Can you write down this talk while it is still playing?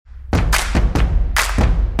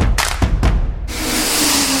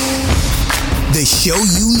The show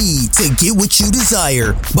you need to get what you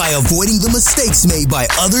desire by avoiding the mistakes made by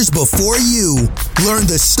others before you. Learn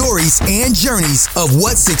the stories and journeys of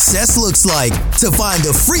what success looks like to find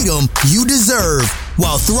the freedom you deserve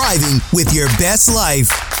while thriving with your best life.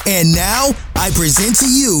 And now, I present to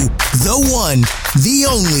you the one, the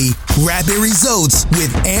only, Rapid Results with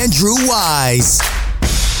Andrew Wise.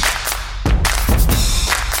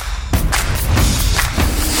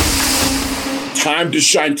 Time to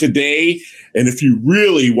shine today. And if you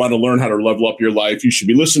really want to learn how to level up your life, you should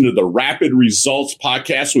be listening to the Rapid Results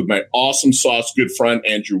podcast with my awesome sauce good friend,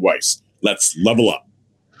 Andrew Weiss. Let's level up.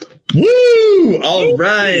 Woo! All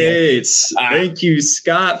right. Thank you,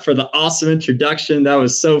 Scott, for the awesome introduction. That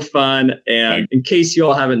was so fun. And in case you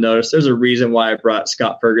all haven't noticed, there's a reason why I brought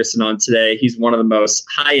Scott Ferguson on today. He's one of the most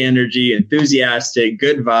high energy, enthusiastic,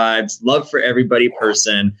 good vibes, love for everybody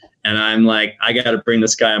person. And I'm like, I got to bring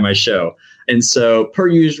this guy on my show. And so, per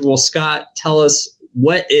usual, Scott, tell us,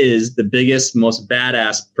 what is the biggest, most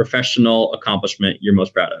badass professional accomplishment you're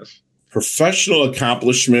most proud of? Professional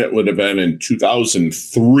accomplishment would have been in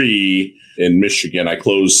 2003 in Michigan. I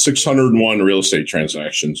closed 601 real estate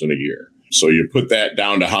transactions in a year. So you put that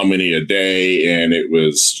down to how many a day, and it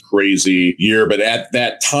was crazy year. But at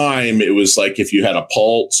that time, it was like if you had a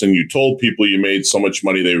pulse and you told people you made so much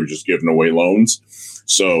money, they were just giving away loans.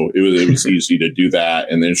 So it was easy to do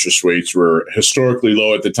that. And the interest rates were historically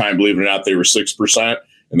low at the time. Believe it or not, they were 6%.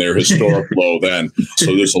 And they were historic low then. So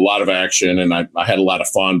there's a lot of action, and I had a lot of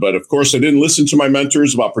fun. But of course, I didn't listen to my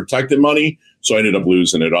mentors about protected money. So I ended up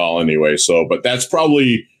losing it all anyway. So, but that's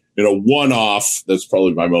probably, one-off. That's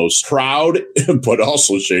probably my most proud, but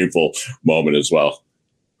also shameful moment as well.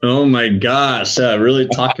 Oh my gosh. Really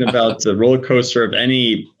talking about the roller coaster of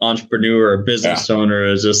any entrepreneur or business owner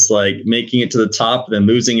is just like making it to the top and then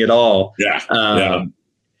losing it all. Yeah.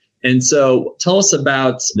 And so tell us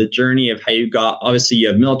about the journey of how you got, obviously you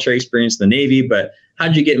have military experience in the Navy, but how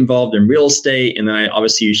did you get involved in real estate? And then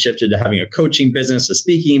obviously you shifted to having a coaching business, a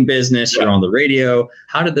speaking business, you're on the radio.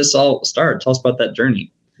 How did this all start? Tell us about that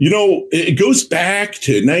journey. It goes back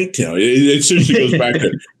to it seriously goes back to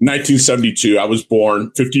 1972. I was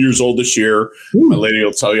born 50 years old this year. Ooh. My lady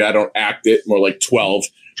will tell you I don't act it, more like 12,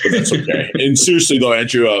 but that's okay. And seriously though,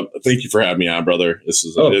 Andrew, thank you for having me on, brother. This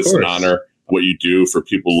is it's an honor. What you do for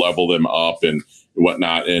people, level them up and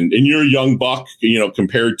whatnot. And you're a young buck,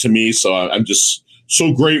 compared to me. So I'm just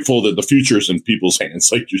so grateful that the future is in people's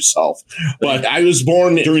hands like yourself. But I was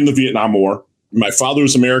born during the Vietnam War. My father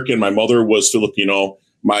was American. My mother was Filipino.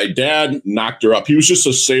 My dad knocked her up. He was just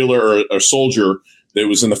a sailor or a soldier that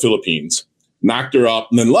was in the Philippines, knocked her up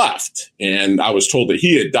and then left. And I was told that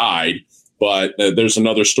he had died, but there's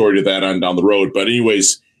another story to that on down the road. But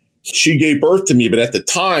anyways, she gave birth to me, but at the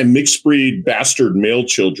time, mixed breed bastard male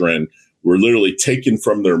children were literally taken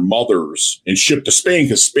from their mothers and shipped to Spain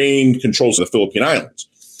because Spain controls the Philippine Islands.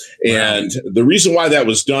 Wow. And the reason why that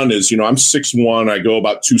was done is, I'm 6'1", I go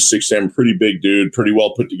about 260, I'm a pretty big dude, pretty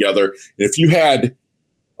well put together. And if you had,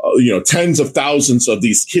 tens of thousands of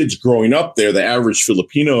these kids growing up there, the average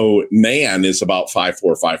Filipino man is about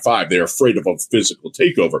 5'4", 5'5". They're afraid of a physical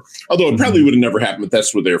takeover. Although it probably would have never happened, but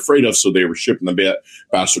that's what they're afraid of. So they were shipping the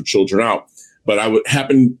bastard children out. But I would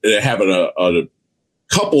happen to have a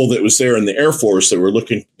couple that was there in the Air Force that were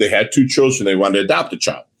they had 2 children. They wanted to adopt a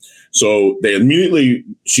child. So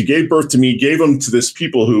she gave birth to me, gave them to this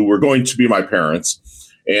people who were going to be my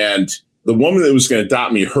parents. And the woman that was going to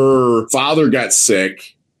adopt me, her father got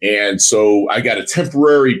sick. And so I got a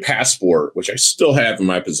temporary passport, which I still have in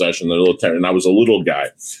my possession, and I was a little guy,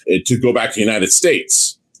 to go back to the United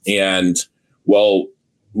States. And well,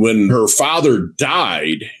 when her father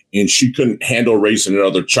died and she couldn't handle raising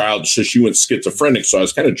another child, so she went schizophrenic. So I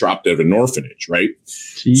was kind of dropped out of an orphanage, right?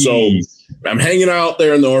 Jeez. So I'm hanging out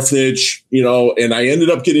there in the orphanage, and I ended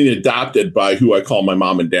up getting adopted by who I call my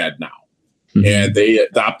mom and dad now. Mm-hmm. And they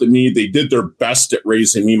adopted me. They did their best at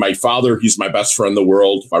raising me. My father, he's my best friend in the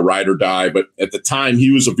world, if I ride or die. But at the time,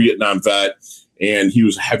 he was a Vietnam vet and he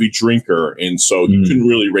was a heavy drinker. And so he couldn't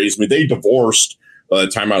really raise me. They divorced by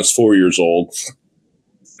the time I was 4 years old.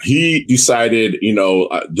 He decided,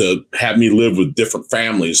 to have me live with different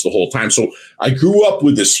families the whole time. So I grew up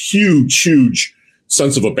with this huge, huge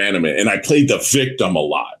sense of abandonment. And I played the victim a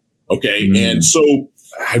lot. Okay. And so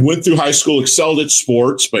I went through high school, excelled at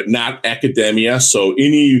sports, but not academia. So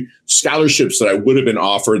any scholarships that I would have been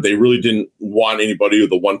offered, they really didn't want anybody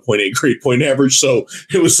with a 1.8 grade point average. So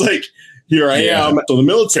it was like, here I am. So the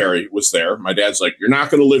military was there. My dad's like, you're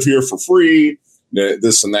not going to live here for free,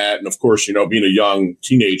 this and that. And of course, being a young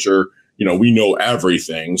teenager, we know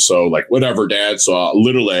everything. So like, whatever, Dad. So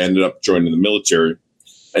literally I ended up joining the military.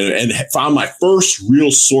 and found my first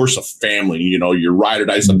real source of family. You know, your ride or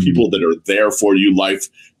dies, the people that are there for you, life,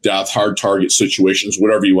 death, hard target situations,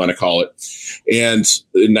 whatever you want to call it. And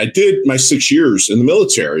I did my 6 years in the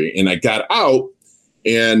military, and I got out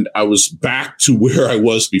and I was back to where I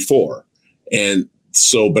was before. And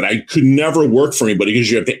so, but I could never work for anybody because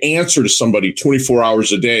you have to answer to somebody 24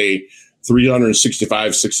 hours a day,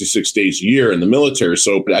 365, 66 days a year in the military.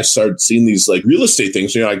 So I started seeing these like real estate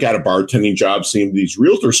things. You know, I got a bartending job, seeing these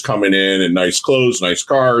realtors coming in nice clothes, nice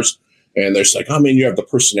cars. And they're just like, oh man, you have the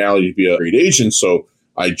personality to be a great agent. So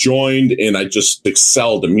I joined and I just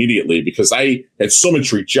excelled immediately because I had so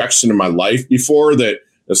much rejection in my life before that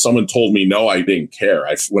if someone told me no, I didn't care.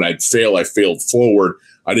 When I'd fail, I failed forward.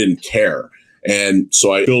 I didn't care. And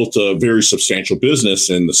so I built a very substantial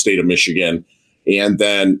business in the state of Michigan, and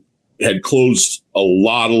then had closed a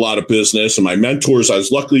lot of business. And my mentors, I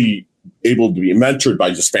was luckily able to be mentored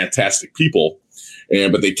by just fantastic people.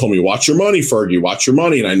 But they told me, watch your money, Fergie, watch your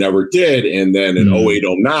money. And I never did. And then in 08,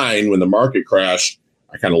 09, when the market crashed,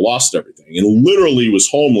 I kind of lost everything and literally was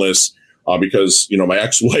homeless because, you know, my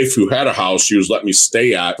ex-wife who had a house, she was letting me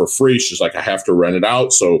stay at for free. She's like, I have to rent it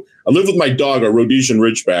out. So I lived with my dog, a Rhodesian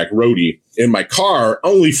Ridgeback, Rhodey, in my car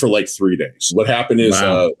only for like 3 days. What happened is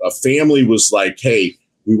a family was like, hey,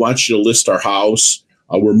 we want you to list our house.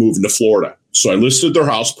 We're moving to Florida. So I listed their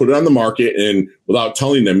house, put it on the market, and without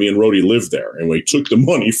telling them, me and Rhodey lived there. And we took the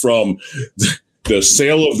money from the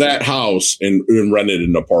sale of that house and rented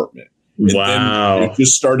an apartment. And then it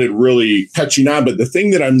just started really catching on. But the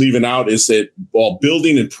thing that I'm leaving out is that while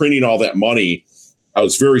building and printing all that money, I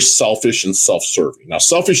was very selfish and self-serving. Now,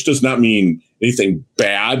 selfish does not mean anything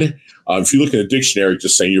bad. If you look in a dictionary,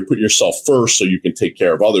 just saying you're putting yourself first so you can take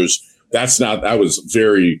care of others. That's not, I was a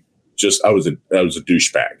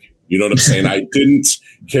douchebag. You know what I'm saying? I didn't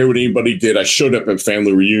care what anybody did. I showed up at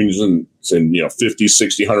family reunions and you know, $50,000,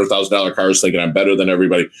 $60,000, $100,000 cars thinking I'm better than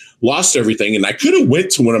everybody, lost everything. And I could have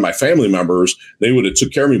went to one of my family members. They would have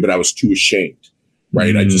took care of me, but I was too ashamed,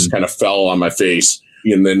 right? I just kind of fell on my face.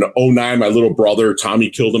 And then 09, my little brother, Tommy,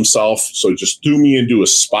 killed himself. So it just threw me into a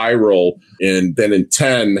spiral. And then in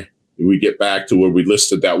 10, we get back to where we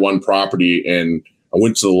listed that one property. And I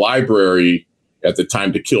went to the library at the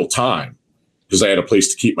time to kill time, because I had a place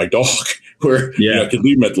to keep my dog where you know, I could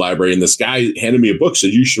leave him at the library. And this guy handed me a book,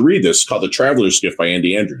 said, you should read this. It's called The Traveler's Gift by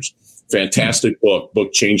Andy Andrews. Fantastic book.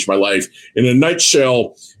 Book changed my life. In a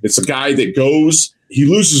nutshell, it's a guy that goes, he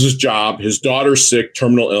loses his job. His daughter's sick,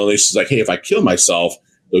 terminal illness. He's like, hey, if I kill myself,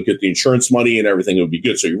 they'll get the insurance money and everything. It would be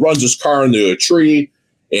good. So he runs his car into a tree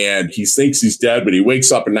and he thinks he's dead, but he wakes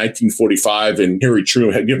up in 1945 and Harry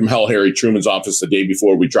Truman, give him hell, Harry Truman's office the day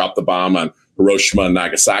before we dropped the bomb on Hiroshima and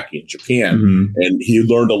Nagasaki in Japan. And he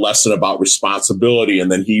learned a lesson about responsibility. And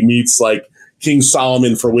then he meets like King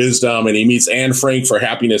Solomon for wisdom, and he meets Anne Frank for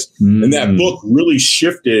happiness. And that book really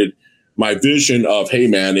shifted my vision of, hey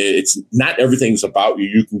man, it's not everything's about you.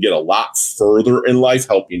 You can get a lot further in life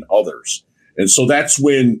helping others. And so that's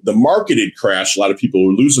when the market had crashed. A lot of people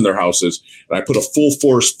were losing their houses. And I put a full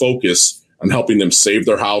force focus on helping them save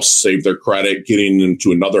their house, save their credit, getting them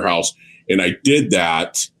to another house. And I did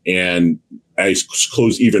that. And I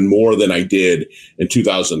closed even more than I did in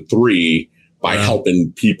 2003 by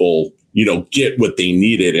helping people, you know, get what they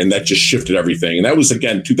needed. And that just shifted everything. And that was,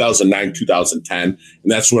 again, 2009, 2010. And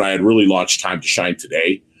that's when I had really launched Time to Shine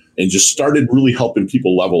Today and just started really helping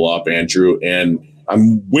people level up, Andrew. And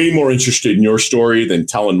I'm way more interested in your story than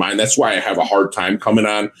telling mine. That's why I have a hard time coming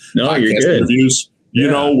on podcast interviews, you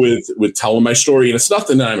know, with telling my story. And it's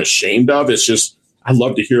nothing that I'm ashamed of. It's just, I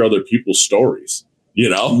love to hear other people's stories, you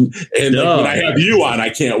know, and like, when I have you on, I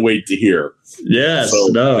can't wait to hear. Yes. So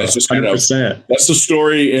that's just kind 100%. Of, that's the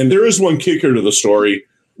story. And there is one kicker to the story.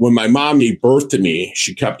 When my mom gave birth to me,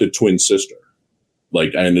 she kept a twin sister.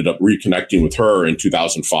 Like I ended up reconnecting with her in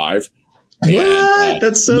 2005. What?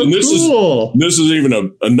 That's so cool. This is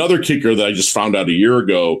even another kicker that I just found out a year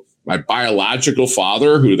ago. My biological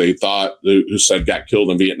father, who said got killed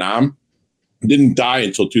in Vietnam, didn't die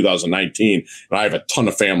until 2019. And I have a ton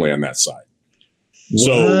of family on that side. What?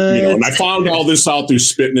 So, you know, and I found all this out through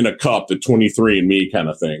spitting in a cup, the 23andMe kind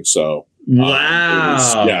of thing. So, wow.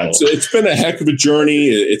 It's been a heck of a journey.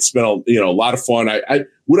 It's been a lot of fun.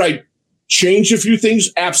 Would I change a few things?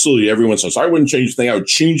 Absolutely. Everyone says I wouldn't change a thing. I would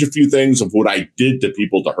change a few things of what I did to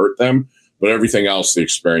people to hurt them, but everything else, the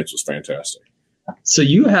experience was fantastic. So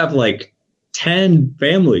you have like 10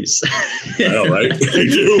 families. I know, right? I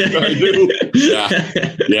do. Yeah.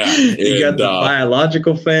 You got the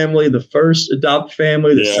biological family, the first adopt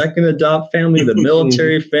family, the second adopt family, the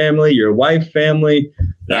military family, your wife family.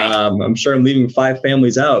 Yeah. I'm sure I'm leaving 5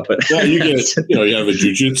 families out, but well, you have a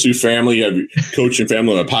jiu-jitsu family, you have your coaching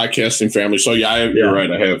family, and a podcasting family. So you're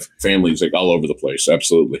right. I have families like all over the place.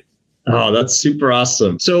 Absolutely. Oh, that's super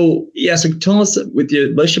awesome. So tell us with your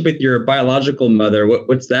relationship with your biological mother,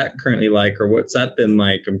 what's that currently like, or what's that been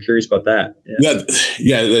like? I'm curious about that.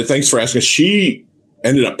 Yeah. Thanks for asking. She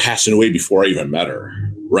ended up passing away before I even met her.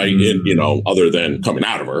 Right. And, other than coming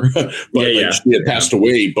out of her, but she had passed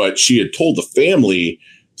away, but she had told the family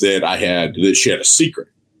that she had a secret.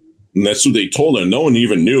 And that's what they told her. No one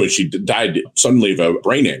even knew. And she died suddenly of a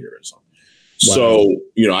brain aneurysm. Wow. So,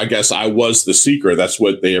 I guess I was the secret. That's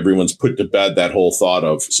what everyone's put to bed, that whole thought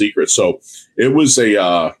of secret. So it was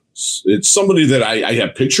it's somebody that I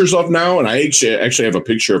have pictures of now. And I actually have a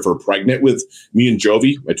picture of her pregnant with me and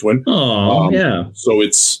Jovi, my twin. Oh, yeah. So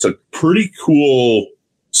it's a pretty cool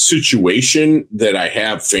situation that I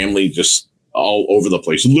have family just all over the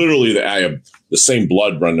place. Literally, that I have the same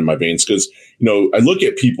blood running in my veins because, I look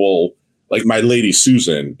at people like my lady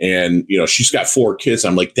Susan and, she's got 4 kids.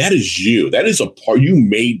 I'm like, that is you. That is a part. You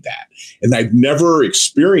made that. And I've never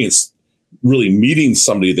experienced really meeting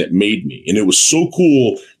somebody that made me. And it was so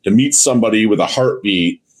cool to meet somebody with a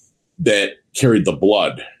heartbeat that carried the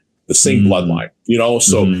blood, the same bloodline,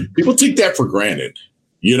 so people take that for granted.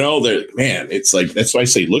 That, man, it's like, that's why I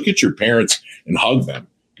say, look at your parents and hug them,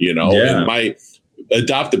 and my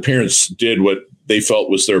adopted parents did what they felt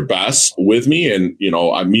was their best with me. And,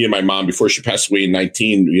 me and my mom, before she passed away in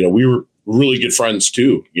 19, we were really good friends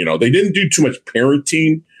too. They didn't do too much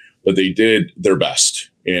parenting, but they did their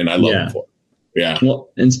best. And I love them for it. Yeah. Well,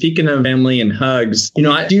 and speaking of family and hugs,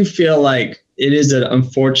 I do feel like it is an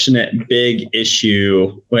unfortunate big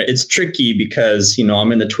issue. But it's tricky because,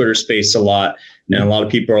 I'm in the Twitter space a lot. And a lot of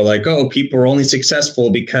people are like, oh, people are only successful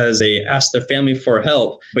because they asked their family for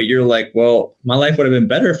help. But you're like, well, my life would have been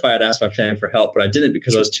better if I had asked my family for help, but I didn't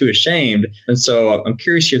because I was too ashamed. And so I'm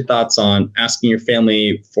curious your thoughts on asking your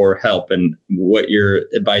family for help and what your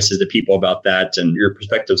advice is to people about that and your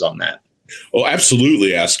perspectives on that. Oh,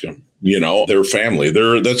 absolutely. Ask them. They're family.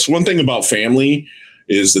 That's one thing about family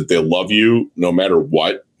is that they'll love you no matter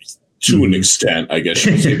what. To an extent, I guess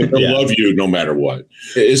you could say, but they'll love you no matter what.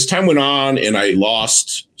 As time went on and I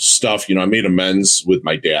lost stuff, I made amends with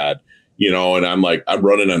my dad, and I'm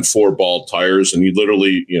running on 4 bald tires and he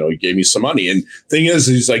literally, he gave me some money. And thing is,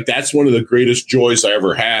 he's like, that's one of the greatest joys I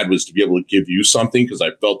ever had was to be able to give you something because I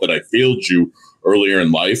felt that I failed you earlier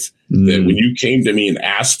in life, that when you came to me and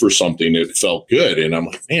asked for something, it felt good. And I'm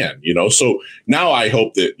like, man, so now I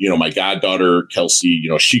hope that, my goddaughter, Kelsey,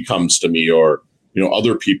 she comes to me or,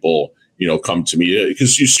 other people, come to me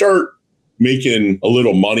because you start making a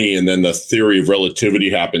little money and then the theory of relativity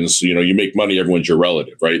happens. You make money, everyone's your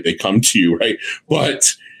relative, right? They come to you, right?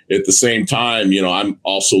 But at the same time, I'm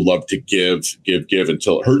also love to give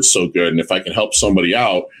until it hurts so good. And if I can help somebody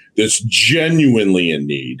out that's genuinely in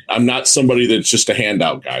need, I'm not somebody that's just a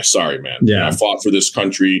handout guy. Sorry, man. Yeah. I fought for this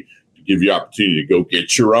country to give you opportunity to go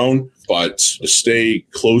get your own. But to stay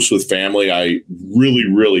close with family, I really,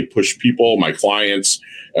 really push people, my clients,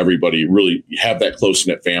 everybody really have that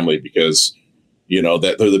close-knit family because,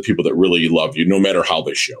 that they're the people that really love you, no matter how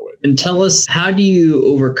they show it. And tell us, how do you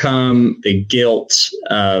overcome the guilt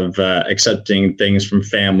of accepting things from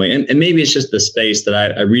family? And maybe it's just the space that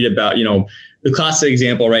I read about, the classic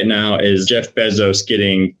example right now is Jeff Bezos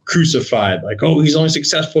getting crucified. Like, oh, he's only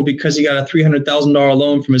successful because he got a $300,000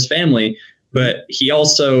 loan from his family. But he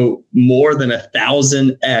also more than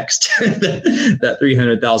 1,000x'd that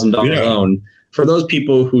 $300,000 loan. For those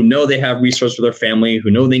people who know they have resources for their family,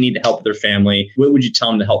 who know they need to help their family, what would you tell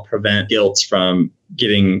them to help prevent guilt from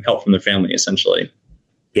getting help from their family, essentially?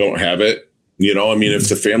 Don't have it. If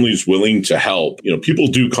the family is willing to help, people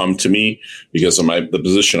do come to me because of the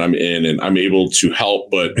position I'm in and I'm able to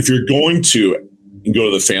help. But if you're going to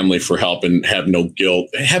go to the family for help and have no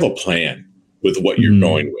guilt, have a plan with what you're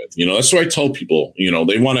going with. That's what I tell people,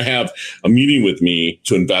 they want to have a meeting with me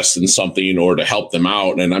to invest in something or to help them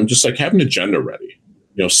out. And I'm just like, have an agenda ready,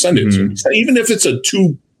 send it to me. Even if it's a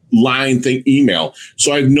 2-line thing, email.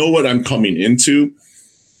 So I know what I'm coming into.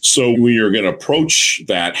 So when you're going to approach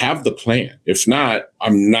that, have the plan. If not,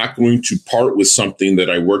 I'm not going to part with something that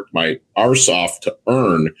I worked my arse off to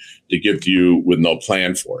earn to give to you with no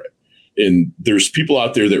plan for it. And there's people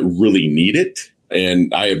out there that really need it.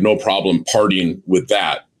 And I have no problem partying with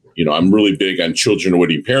that. I'm really big on children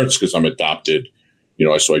awaiting parents because I'm adopted,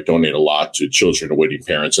 so I donate a lot to children awaiting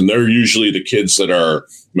parents. And they're usually the kids that are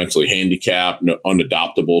mentally handicapped,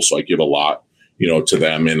 unadoptable. So I give a lot, to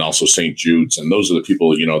them, and also St. Jude's. And those are the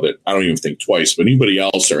people, that I don't even think twice, but anybody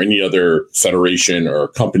else or any other federation or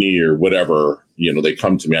company or whatever, they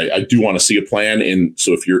come to me. I do want to see a plan. And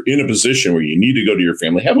so if you're in a position where you need to go to your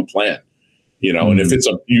family, have a plan, and if it's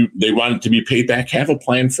they want it to be paid back, have a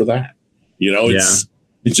plan for that. It's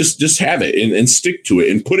just have it and stick to it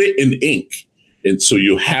and put it in ink. And so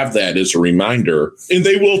you have that as a reminder, and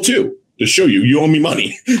they will too, to show you owe me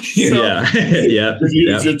money. If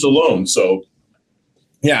it's a loan. So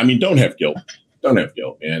don't have guilt. Don't have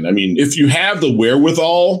guilt. And if you have the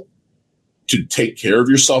wherewithal to take care of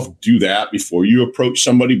yourself, do that before you approach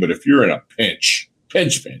somebody. But if you're in a pinch,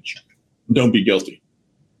 don't be guilty.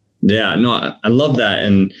 Yeah, no, I love that.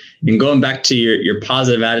 And going back to your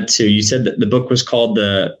positive attitude, you said that the book was called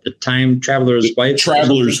The Time Traveler's Wife?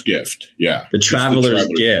 Traveler's Gift. Yeah. The Traveler's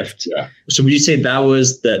Gift. Yeah. So would you say that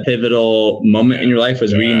was the pivotal moment in your life,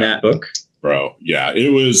 was reading that book? Bro, yeah.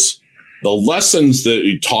 It was the lessons that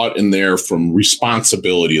you taught in there from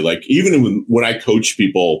responsibility. Like even when I coach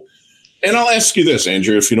people, and I'll ask you this,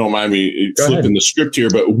 Andrew, if you don't mind me flipping the script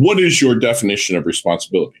here, but what is your definition of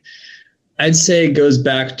responsibility? I'd say it goes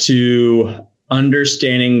back to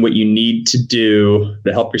understanding what you need to do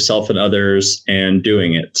to help yourself and others and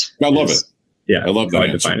doing it. I love it. Yeah. I love that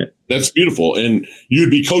answer. Define it. That's beautiful. And you'd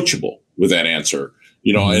be coachable with that answer,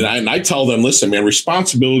 and I tell them, listen, man,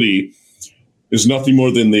 responsibility is nothing more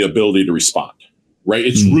than the ability to respond, right?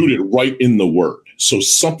 It's rooted right in the word. So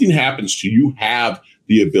something happens to you, have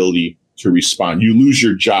the ability to respond. You lose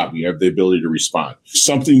your job, you have the ability to respond.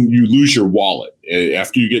 You lose your wallet.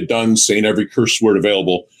 After you get done saying every curse word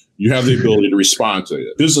available, you have the ability to respond to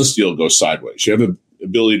it. Business deal goes sideways. You have the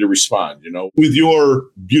ability to respond. With your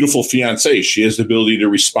beautiful fiance, she has the ability to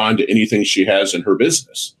respond to anything she has in her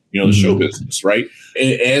business, the show business, right?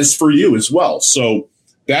 As for you as well. So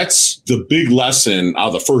that's the big lesson out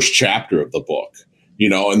of the first chapter of the book.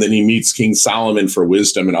 And then he meets King Solomon for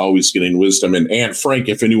wisdom and always getting wisdom. And Anne Frank,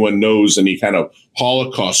 if anyone knows any kind of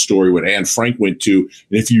Holocaust story, what Anne Frank went to, and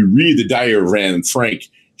if you read the diary of Anne Frank,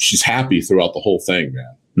 she's happy throughout the whole thing,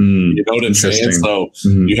 man. You know what I'm saying? So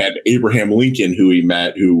you had Abraham Lincoln, who he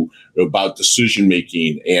met, who about decision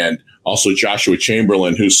making, and also Joshua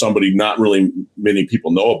Chamberlain, who's somebody not really many people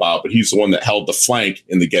know about, but he's the one that held the flank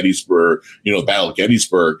in the Gettysburg, the Battle of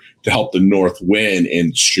Gettysburg, to help the North win.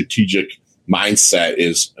 And strategic mindset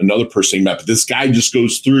is another person he met. But this guy just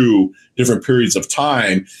goes through different periods of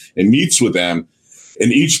time and meets with them.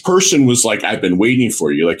 And each person was like, I've been waiting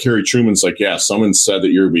for you. Like Harry Truman's like, yeah, someone said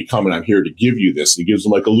that you're going to be coming. I'm here to give you this. And he gives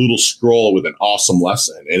them like a little scroll with an awesome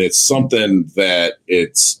lesson. And it's something that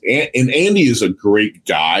and Andy is a great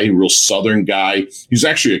guy, real Southern guy. He's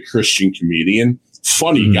actually a Christian comedian,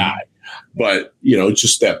 funny guy. But,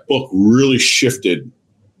 just that book really shifted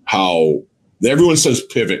how everyone says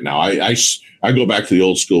pivot now. I go back to the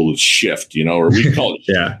old school with shift, or we could call it,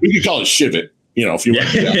 we could call it shivot. If you want.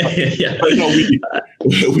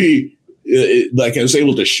 But I was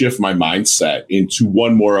able to shift my mindset into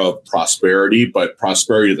one more of prosperity, but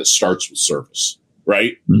prosperity that starts with service,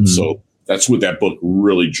 right? So that's what that book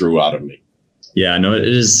really drew out of me. Yeah, no, it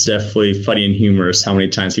is definitely funny and humorous how many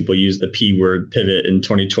times people use the P word pivot in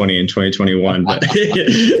 2020 and 2021. But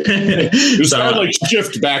it was kind of like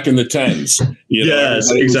shift back in the 10s. Yes,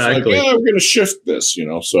 exactly. Like, we're going to shift this,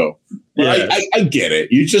 So I get it.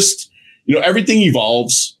 You just, everything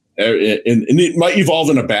evolves, and it might evolve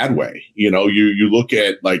in a bad way. You look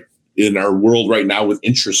at like in our world right now with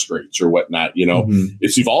interest rates or whatnot,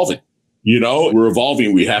 it's evolving. We're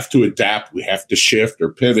evolving. We have to adapt. We have to shift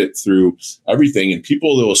or pivot through everything. And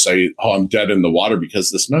people that will say, oh, I'm dead in the water because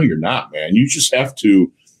of this. No, you're not, man. You just have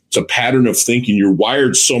to. It's a pattern of thinking. You're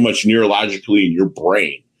wired so much neurologically in your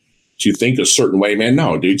brain to think a certain way, man.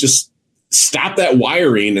 No, dude, just stop that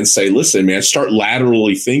wiring and say, listen, man, start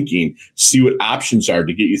laterally thinking, see what options are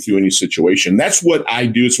to get you through any situation. That's what I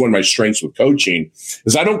do. It's one of my strengths with coaching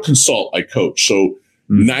is I don't consult, I coach. So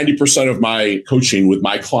 90% of my coaching with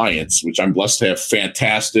my clients, which I'm blessed to have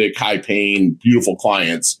fantastic, high paying, beautiful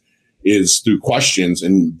clients, is through questions.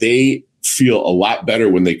 And they feel a lot better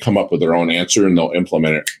when they come up with their own answer, and they'll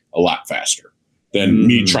implement it a lot faster than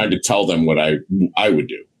me trying to tell them what I would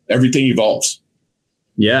do. Everything evolves.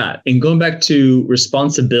 Yeah. And going back to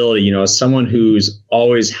responsibility, as someone who's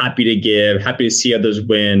always happy to give, happy to see others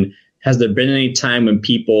win, has there been any time when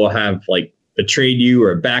people have like betrayed you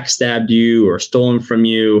or backstabbed you or stolen from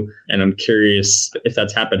you? And I'm curious if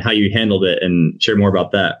that's happened, how you handled it, and share more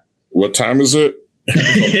about that. What time is it?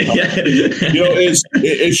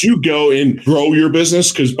 As you go and grow your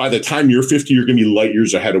business, because by the time you're 50, you're going to be light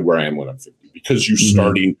years ahead of where I am when I'm 50, because you're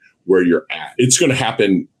starting where you're at. It's going to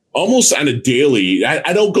happen almost on a daily,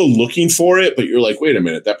 I don't go looking for it, but you're like, wait a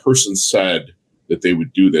minute, that person said that they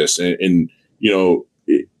would do this. And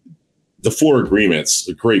the 4 Agreements,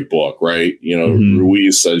 a great book, right?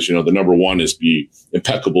 Ruiz says, the number one is be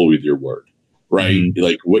impeccable with your word, right?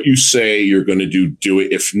 Like what you say you're going to do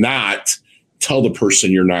it. If not, tell the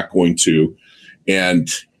person you're not going to. And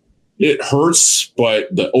it hurts,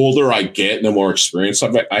 but the older I get and the more experience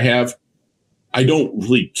I have, I don't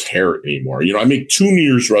really care anymore. I make 2 New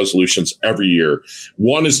Year's resolutions every year.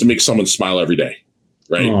 One is to make someone smile every day,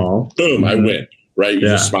 right? Aww. Boom, I win, right? You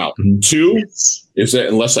just smile. 2 is that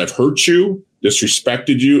unless I've hurt you,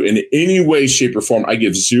 disrespected you in any way, shape, or form, I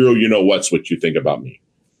give 0 what you think about me.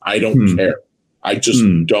 I don't care. I just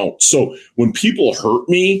don't. So when people hurt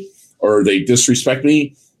me or they disrespect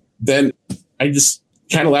me, then I just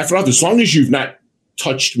kind of laugh it off. As long as you've not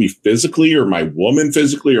touched me physically or my woman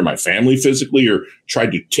physically or my family physically or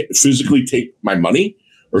tried to physically take my money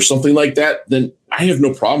or something like that, then I have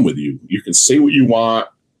no problem with you. You can say what you want.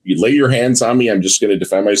 You lay your hands on me. I'm just going to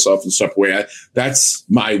defend myself and stuff. That's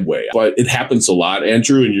my way. But it happens a lot,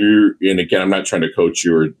 Andrew. And again, I'm not trying to coach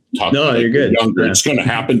you or talk. No, you're good. Younger. Yeah. It's going to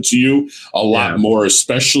happen to you a lot more,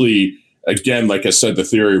 especially, again, like I said, the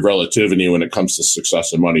theory of relativity when it comes to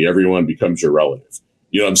success and money. Everyone becomes your relative.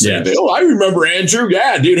 You know what I'm saying? Yes. I remember Andrew.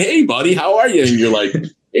 Yeah, dude. Hey, buddy, how are you? And you're like,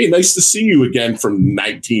 hey, nice to see you again from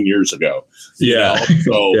 19 years ago.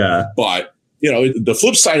 But, the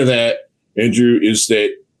flip side of that, Andrew, is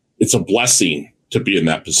that it's a blessing to be in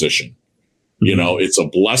that position. It's a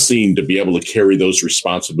blessing to be able to carry those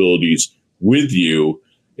responsibilities with you.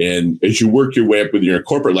 And as you work your way up with your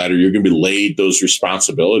corporate ladder, you're going to be laid those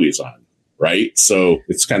responsibilities on, right? So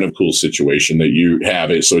it's kind of a cool situation that you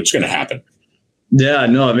have it. So it's going to happen. Yeah,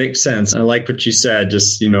 no, it makes sense. I like what you said.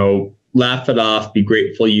 Just, laugh it off, be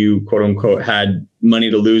grateful you, quote unquote, had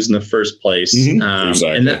money to lose in the first place.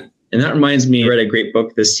 Exactly. And that reminds me, I read a great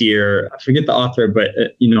book this year. I forget the author, but,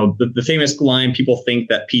 the famous line, people think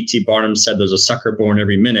that P.T. Barnum said there's a sucker born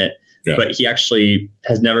every minute, but he actually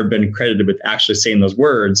has never been credited with actually saying those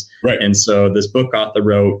words. Right. And so this book author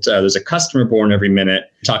wrote, there's a customer born every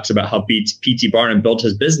minute, talks about how P.T. Barnum built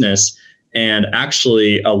his business. And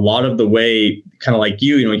actually, a lot of the way, kind of like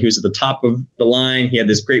you, he was at the top of the line. He had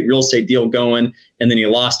this great real estate deal going, and then he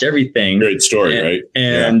lost everything. Great story, right?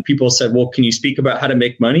 And people said, well, can you speak about how to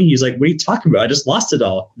make money? He's like, what are you talking about? I just lost it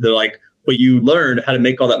all. They're like, but you learned how to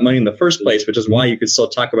make all that money in the first place, which is why you could still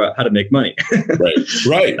talk about how to make money. Right.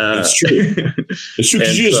 It's true. It's true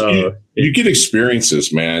because you get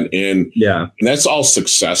experiences, man. And that's all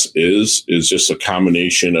success is just a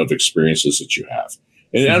combination of experiences that you have.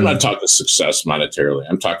 And I'm not talking success monetarily.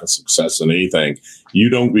 I'm talking success in anything. You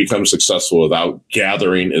don't become successful without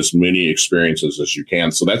gathering as many experiences as you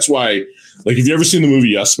can. So that's why, like, have you ever seen the movie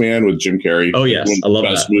Yes Man with Jim Carrey? Oh, yes. I love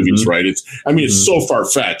best movies, right? It's so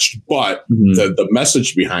far-fetched, but the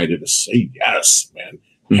message behind it is say yes,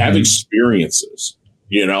 man. Have experiences,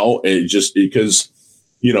 it just because,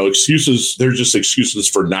 excuses, they're just excuses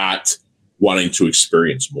for not wanting to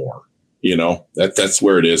experience more. That's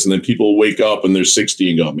where it is. And then people wake up and they're 60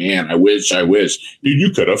 and go, man, I wish. Dude,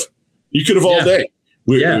 you could have all day.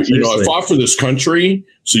 I fought for this country.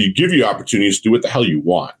 So you give you opportunities to do what the hell you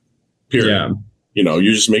want. Period.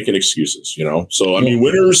 You're just making excuses, So,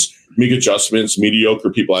 winners make adjustments.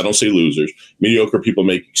 Mediocre people, I don't say losers. Mediocre people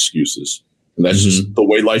make excuses. And that's just the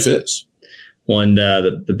way life is. One,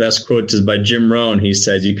 the best quote is by Jim Rohn. He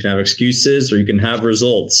said, you can have excuses or you can have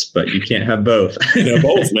results, but you can't have both. You can have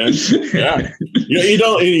both, man. Yeah.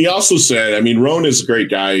 And he also said, Rohn is a great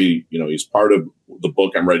guy. He's part of the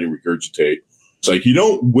book I'm ready to regurgitate. It's like, you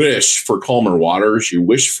don't wish for calmer waters. You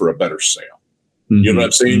wish for a better sail. You know what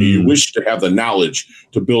I'm saying? You wish to have the knowledge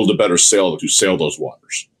to build a better sail to sail those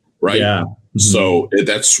waters. Right. Yeah. So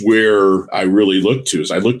that's where I really look to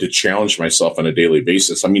is I look to challenge myself on a daily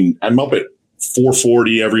basis. I'm up at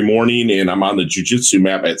 4:40 every morning and I'm on the jiu-jitsu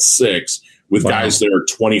mat at 6 with guys that are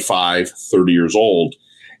 25, 30 years old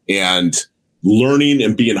and learning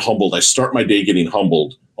and being humbled. I start my day getting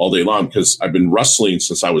humbled all day long because I've been wrestling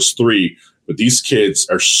since I was 3, but these kids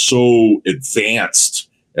are so advanced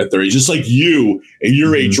at their age, just like you and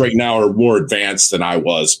your age right now are more advanced than I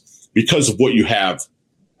was because of what you have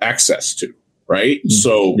access to. Right.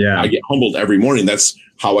 So I get humbled every morning. That's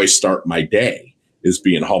how I start my day. Is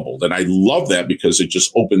being humbled. And I love that because it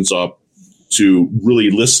just opens up to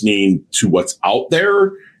really listening to what's out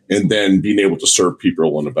there and then being able to serve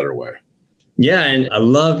people in a better way. Yeah. And I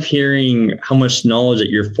love hearing how much knowledge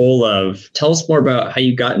that you're full of. Tell us more about how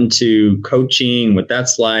you got into coaching, what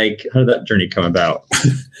that's like. How did that journey come about?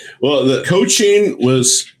 Well, the coaching would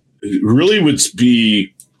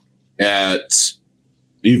be at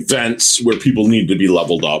events where people need to be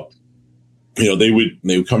leveled up, they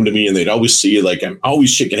would come to me and they'd always see, like, I'm always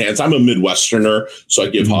shaking hands. I'm a Midwesterner, so I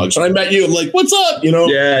give hugs. And I met you. I'm like, what's up? Yeah.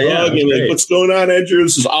 Hug, and like, what's going on, Andrew?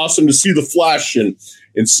 This is awesome to see the flesh and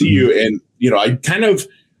see you. And,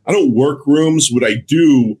 I don't work rooms. What I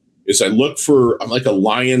do is I'm like a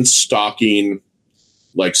lion stalking,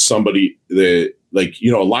 like somebody that, like,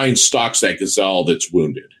 a lion stalks that gazelle that's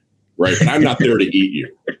wounded. Right. But I'm not there to eat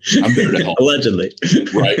you. I'm there to help. Allegedly.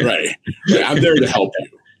 Right. I'm there to help you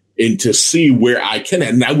and to see where I can.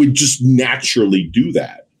 And I would just naturally do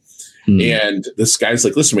that. And this guy's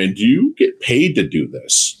like, listen, man, do you get paid to do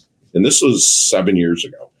this? And this was 7 years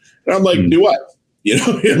ago. And I'm like, do what?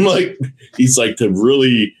 I'm like, he's like, to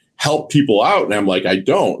really help people out. And I'm like, I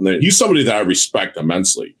don't. And he's somebody that I respect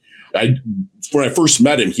immensely. When I first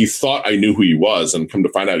met him, he thought I knew who he was. And come to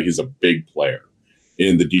find out, he's a big player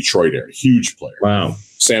in the Detroit area, huge player. Wow.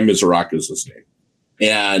 Sam Mizuraka is his name.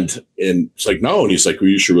 And it's like, no. And he's like, well,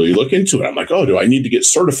 you should really look into it. I'm like, oh, do I need to get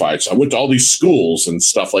certified? So I went to all these schools and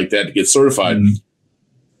stuff like that to get certified.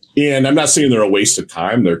 And I'm not saying they're a waste of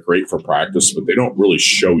time. They're great for practice, but they don't really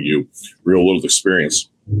show you real world experience.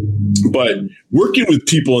 But working with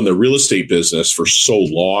people in the real estate business for so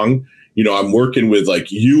long, I'm working with,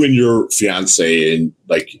 like, you and your fiance, and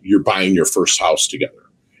like you're buying your first house together.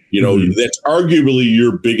 That's arguably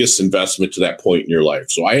your biggest investment to that point in your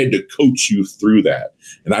life. So I had to coach you through that.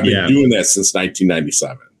 And I've been doing that since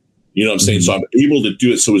 1997. You know what I'm saying? So I'm able to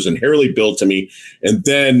do it. So it was inherently built to me. And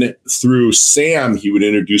then through Sam, he would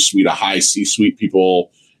introduce me to high C-suite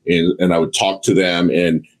people, and I would talk to them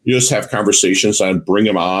and just have conversations. I'd bring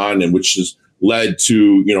them on, and which has led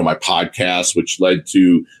to, my podcast, which led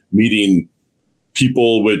to meeting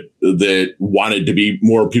people that wanted to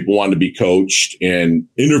be coached, and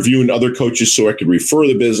interviewing other coaches so I could refer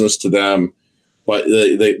the business to them. But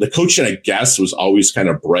the coaching, I guess, was always kind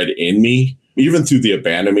of bred in me. Even through the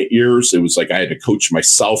abandonment years, it was like I had to coach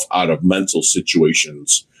myself out of mental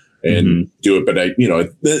situations and do it. But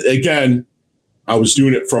again, I was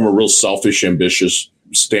doing it from a real selfish, ambitious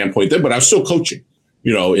standpoint then, but I was still coaching,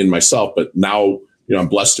 in myself. But now, I'm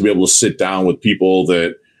blessed to be able to sit down with people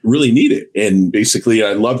that really need it. And basically,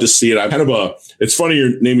 I love to see it. I'm kind of it's funny,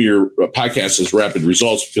 your name of your podcast is Rapid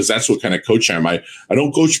Results, because that's what kind of coach I am. I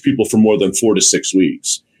don't coach people for more than 4 to 6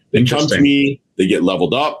 weeks. They come to me, they get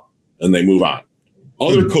leveled up, and they move on.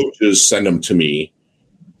 Other coaches send them to me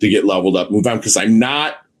to get leveled up, move on, because I'm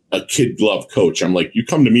not a kid glove coach. I'm like, you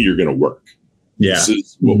come to me, you're going to work. Yeah. This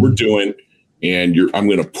is what we're doing. And I'm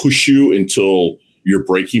going to push you until your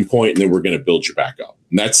breaking point, and then we're going to build you back up.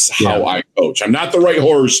 And that's how I coach. I'm not the right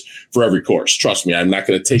horse for every course. Trust me. I'm not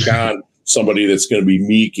going to take on somebody that's going to be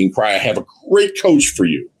meek and cry. I have a great coach for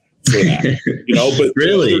you for that. But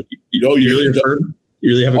really, you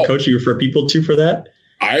really have a coach you refer people to for that?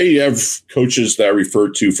 I have coaches that I refer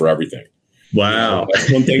to for everything. Wow.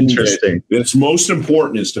 That's one thing that's most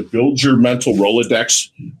important, is to build your mental Rolodex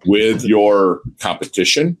with your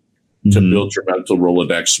competition, to build your mental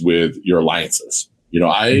Rolodex with your alliances.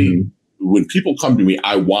 When people come to me,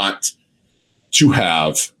 I want to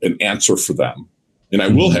have an answer for them, and I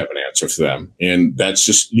will have an answer for them. And that's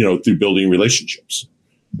just, through building relationships.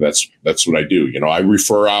 That's what I do. I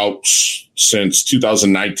refer out since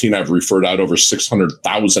 2019. I've referred out over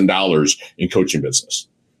 $600,000 in coaching business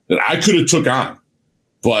that I could have took on,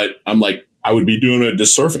 but I'm like, I would be doing a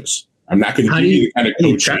disservice. I'm not going to give you the kind of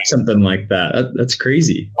coaching. Track something like that. That's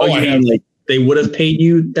crazy. Like they would have paid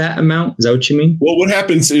you that amount? Is that what you mean? Well, what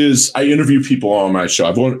happens is I interview people on my show.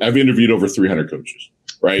 I've interviewed over 300 coaches,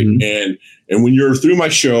 right? And when you're through my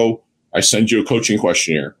show, I send you a coaching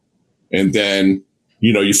questionnaire, and then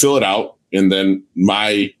you fill it out, and then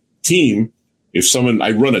my team,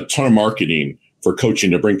 I run a ton of marketing for coaching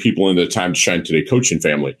to bring people into the Time to Shine Today coaching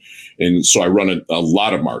family. And so I run a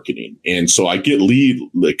lot of marketing. And so I get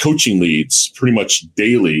the coaching leads pretty much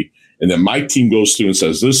daily. And then my team goes through and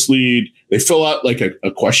says, this lead, they fill out like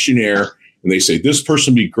a questionnaire, and they say, this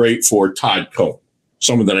person would be great for Todd Cohn,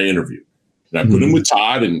 someone that I interviewed. And I put him with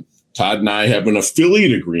Todd, and Todd and I have an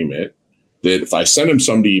affiliate agreement that if I send him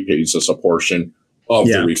somebody, he pays us a portion of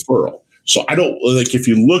the referral. So I don't, like, if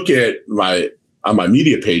you look at on my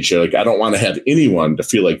media page, like, I don't want to have anyone to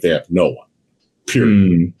feel like they have no one,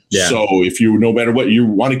 period. So if no matter what, you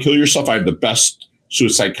want to kill yourself, I have the best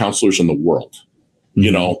suicide counselors in the world,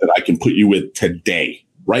 that I can put you with today.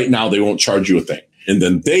 Right now, they won't charge you a thing. And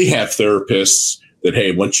then they have therapists that,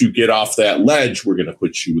 hey, once you get off that ledge, we're going to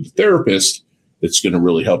put you with a therapist that's going to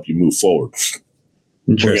really help you move forward.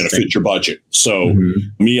 We're going to fit your budget. So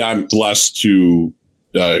I'm blessed to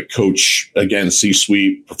coach, again,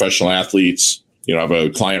 C-suite professional athletes, You know, I have a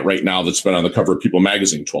client right now that's been on the cover of People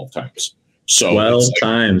magazine 12 times. So 12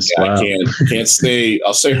 times. Yeah, wow. I can't say,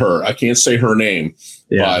 I'll say her. I can't say her name,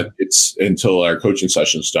 but it's until our coaching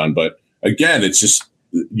session's done. But again, it's just,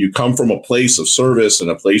 you come from a place of service and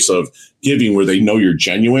a place of giving where they know you're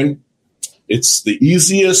genuine. It's the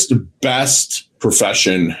easiest, best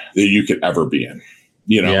profession that you could ever be in,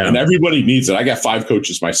 you know, and everybody needs it. I got 5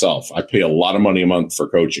 coaches myself. I pay a lot of money a month for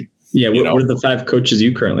coaching. Yeah. What are the 5 coaches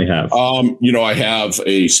you currently have? You know, I have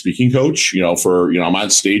a speaking coach, you know, I'm on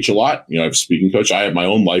stage a lot. You know, I have a speaking coach. I have my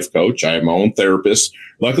own life coach. I have my own therapist.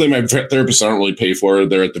 Luckily, my therapists I don't really pay for.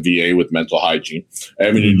 They're at the VA with mental hygiene. I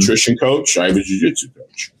have a nutrition coach. I have a jiu-jitsu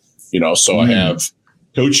coach, you know, so I have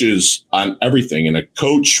coaches on everything. And a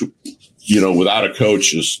coach, you know, without a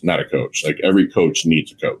coach is not a coach. Like every coach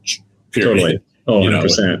needs a coach. Period. Totally. Oh,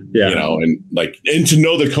 100%. Yeah. You know, and to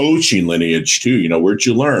know the coaching lineage too, you know, where'd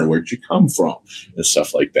you learn? Where'd you come from? And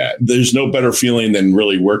stuff like that. There's no better feeling than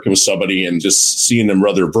really working with somebody and just seeing them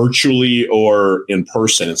whether virtually or in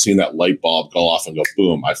person and seeing that light bulb go off and go,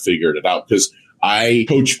 boom, I figured it out. Because I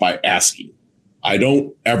coach by asking. I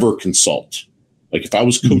don't ever consult. Like if I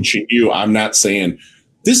was coaching you, I'm not saying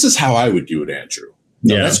this is how I would do it, Andrew.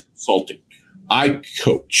 No, that's consulting. I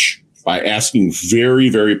coach by asking very,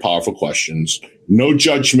 very powerful questions, no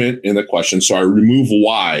judgment in the question. So I remove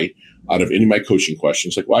why out of any of my coaching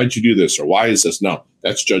questions. Like, why did you do this? Or why is this? No,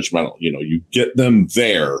 that's judgmental. You know, you get them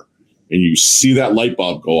there and you see that light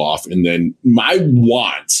bulb go off. And then my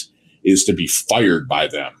want is to be fired by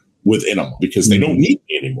them within them because they don't need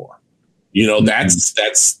me anymore. You know,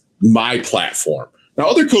 that's my platform. Now,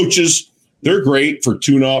 other coaches, they're great for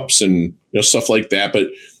tune-ups and, you know, stuff like that. But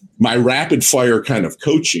my rapid fire kind of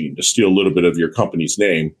coaching, to steal a little bit of your company's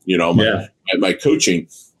name, you know, my coaching,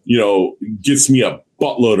 you know, gets me a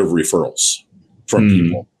buttload of referrals from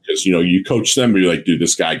people because, you know, you coach them and you're like, dude,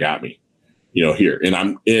 this guy got me, you know, here. And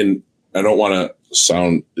I don't want to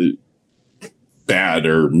sound bad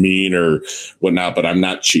or mean or whatnot, but I'm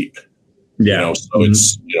not cheap. Yeah. You know, so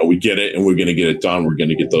it's, you know, we get it and we're going to get it done. We're going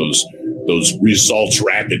to get those results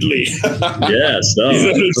rapidly. Yes. No, you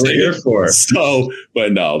know that's what we're here for. So,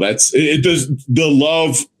 but no, it does the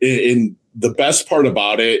love in the best part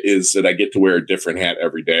about it is that I get to wear a different hat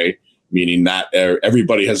every day, meaning not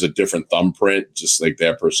everybody has a different thumbprint, just like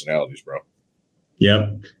their personalities, bro.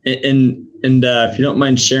 Yep. And if you don't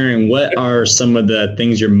mind sharing, what are some of the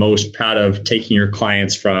things you're most proud of taking your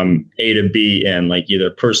clients from A to B in, like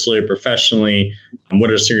either personally or professionally? And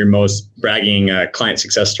what are some of your most bragging client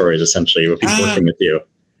success stories, essentially, with people working with you?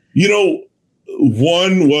 You know,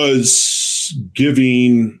 one was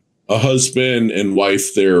giving a husband and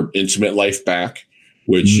wife their intimate life back,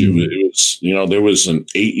 which it was, you know, there was an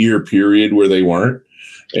 8-year period where they weren't.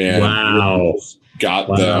 And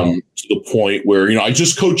got them to the point where, you know, I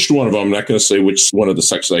just coached one of them. I'm not going to say which one of the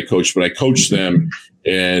sexes I coached, but I coached them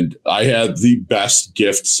and I had the best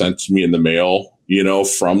gift sent to me in the mail, you know,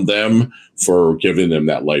 from them for giving them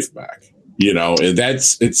that life back, you know, and it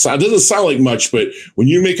doesn't sound like much, but when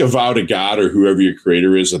you make a vow to God or whoever your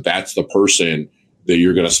creator is, that's the person that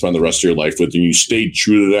you're going to spend the rest of your life with, and you stay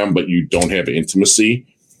true to them, but you don't have intimacy,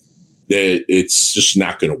 that it's just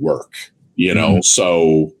not going to work. You know,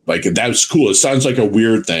 so like that's cool. It sounds like a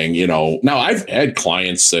weird thing, you know. Now, I've had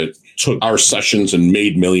clients that took our sessions and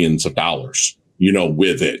made millions of dollars, you know,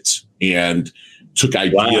 with it and took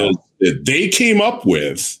ideas that they came up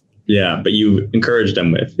with. Yeah, but you encouraged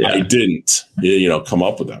them with. Yeah. I didn't, you know, come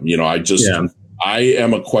up with them. You know, I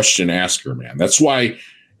am a question asker, man. That's why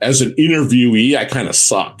as an interviewee, I kind of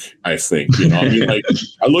suck, I think. You know, I mean, like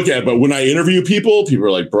I look at it, but when I interview people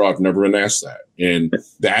are like, bro, I've never been asked that. And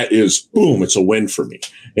that is, boom, it's a win for me.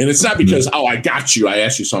 And it's not because, I got you, I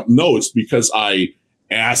asked you something. No, it's because I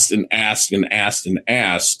asked and asked and asked and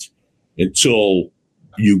asked until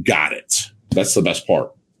you got it. That's the best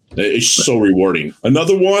part. It's so rewarding.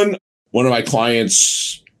 Another one of my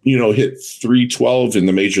clients, you know, hit 312 in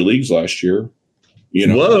the major leagues last year. You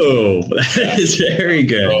know, whoa, that is very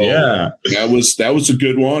good. So yeah, that was a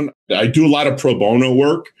good one. I do a lot of pro bono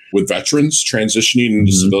work with veterans transitioning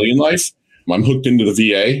into civilian life. I'm hooked into the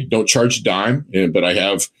VA. Don't charge a dime, but I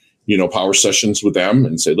have, you know, power sessions with them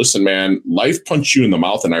and say, listen, man, life punched you in the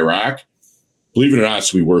mouth in Iraq. Believe it or not,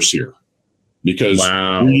 it's going to be worse here because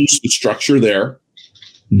we use the structure there.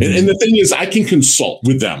 And the thing is, I can consult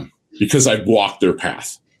with them because I've walked their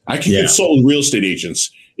path. I can consult with real estate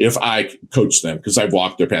agents if I coach them because I've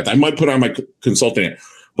walked their path. I might put on my consulting,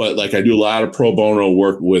 but like I do a lot of pro bono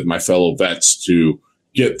work with my fellow vets to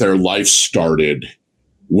get their life started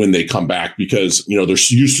when they come back because, they're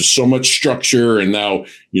used to so much structure. And now,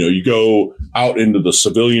 you go out into the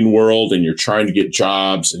civilian world and you're trying to get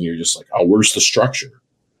jobs and you're just like, oh, where's the structure?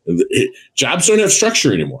 Jobs don't have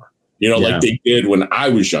structure anymore, like they did when I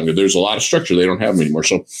was younger. There's a lot of structure. They don't have them anymore.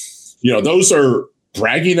 So, those are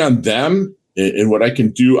bragging on them and what I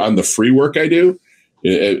can do on the free work I do.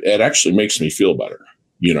 It actually makes me feel better,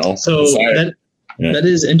 So that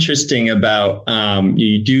is interesting about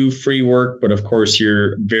you do free work, but of course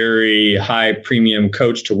you're very high premium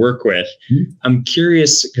coach to work with. Mm-hmm. I'm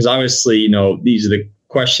curious because obviously, these are the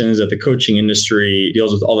questions that the coaching industry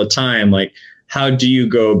deals with all the time. Like, how do you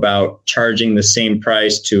go about charging the same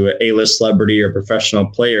price to an A-list celebrity or professional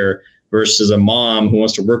player versus a mom who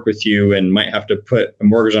wants to work with you and might have to put a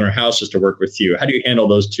mortgage on her house just to work with you? How do you handle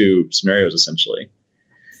those two scenarios essentially?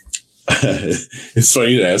 It's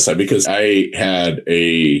funny to ask that because I had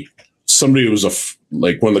somebody who was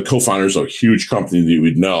one of the co-founders of a huge company that you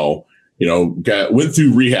would know, went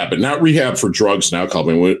through rehab, but not rehab for drugs and alcohol,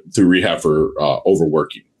 but went through rehab for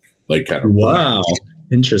overworking, Wow.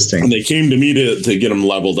 Interesting. And they came to me to get them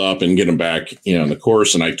leveled up and get them back, on the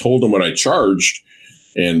course. And I told him what I charged,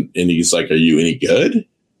 and he's like, "Are you any good?"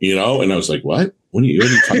 And I was like, "What? What are you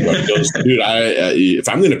talking about?" He goes, "Dude, if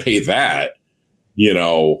I'm going to pay that,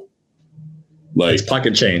 it's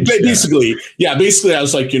pocket change." Basically, I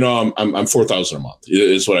was like, I'm $4,000 a month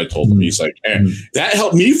is what I told him. He's like, that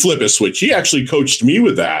helped me flip a switch. He actually coached me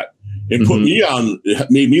with that and put me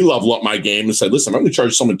made me level up my game and said, listen, I'm going to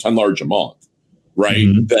charge someone $10 a month. Right.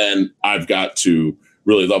 Mm-hmm. Then I've got to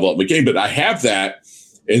really level up my game. But I have that.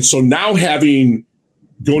 And so now going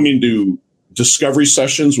into discovery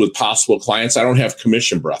sessions with possible clients, I don't have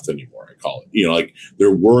commission breath anymore. I call it,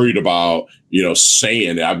 they're worried about,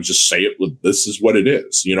 saying it. I would just say it this is what it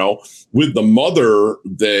is, with the mother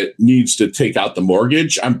that needs to take out the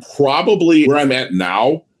mortgage. I'm probably where I'm at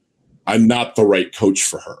now. I'm not the right coach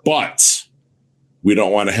for her, but we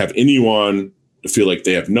don't want to have anyone to feel like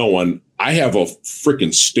they have no one. I have a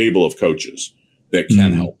freaking stable of coaches that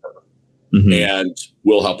can help her and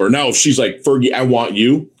will help her. Now, if she's like, Fergie, I want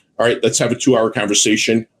you. All right, let's have a 2-hour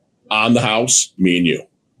conversation on the house, me and you.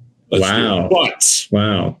 Let's do it. But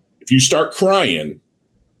if you start crying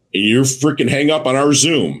and you freaking hang up on our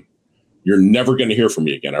Zoom, you're never going to hear from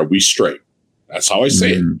me again. Are we straight? That's how I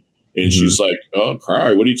say it. And she's like, oh,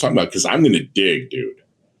 cry. What are you talking about? Because I'm going to dig, dude.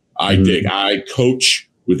 I dig. I coach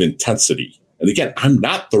with intensity. And again, I'm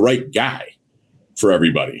not the right guy for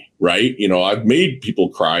everybody, right? I've made people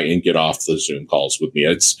cry and get off the Zoom calls with me.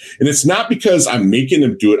 It's not because I'm making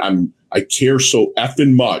them do it. I care so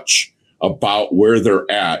effing much about where they're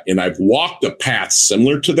at. And I've walked a path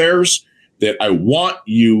similar to theirs that I want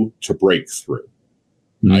you to break through.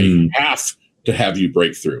 I have to have you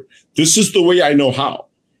break through. This is the way I know how.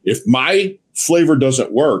 If my flavor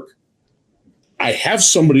doesn't work, I have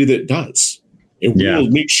somebody that does. And we will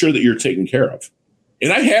make sure that you're taken care of.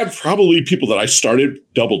 And I have probably people that I started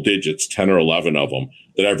double digits, 10 or 11 of them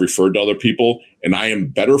that I've referred to other people. And I am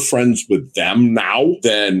better friends with them now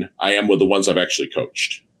than I am with the ones I've actually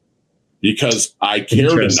coached because I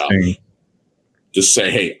cared enough to say,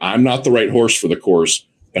 hey, I'm not the right horse for the course.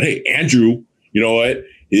 But hey, Andrew, you know what?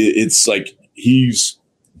 It's like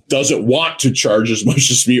doesn't want to charge as much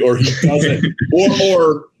as me, or he doesn't,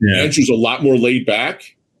 or Andrew's a lot more laid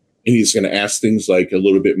back. And he's going to ask things like a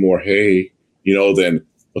little bit more, hey, then,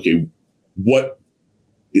 okay, what,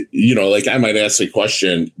 I might ask a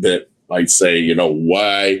question that might say,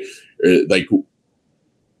 why,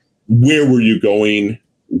 where were you going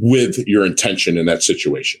with your intention in that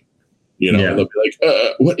situation? And they'll be like,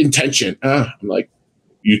 what intention? I'm like,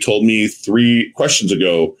 you told me 3 questions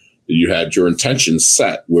ago that you had your intentions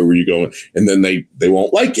set. Where were you going? And then they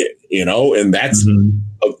won't like it, and that's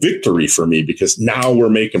a victory for me because now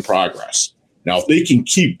we're making progress. Now, if they can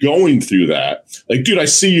keep going through that, like, dude, I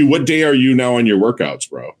see you. What day are you now on your workouts,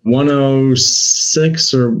 bro?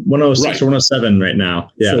 106 or 106 or 107 right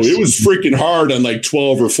now. Yeah. So it was freaking hard on like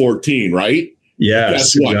 12 or 14, right?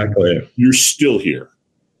 Yes, exactly. You're still here.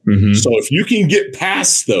 So if you can get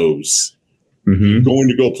past those, going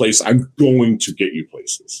to go places, I'm going to get you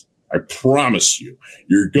places. I promise you,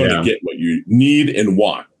 you're going to get what you need and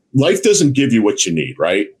want. Life doesn't give you what you need,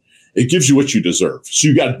 right? It gives you what you deserve. So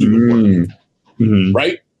you got to do the work,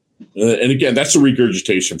 right? And again, that's a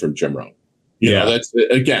regurgitation from Jim Rohn. You know, that's,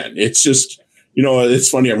 again, it's just, it's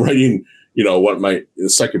funny. I'm writing, my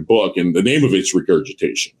second book, and the name of it's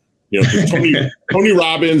regurgitation. Tony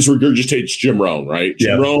Robbins regurgitates Jim Rohn, right?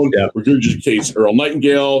 Jim Rohn regurgitates Earl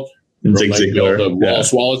Nightingale. The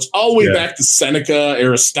Wallace Wallace, all the way back to Seneca,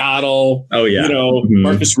 Aristotle.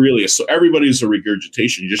 Marcus Aurelius. So everybody's a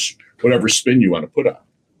regurgitation. You just whatever spin you want to put on.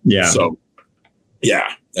 Yeah. So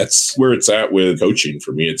yeah, that's where it's at with coaching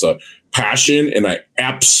for me. It's a passion and I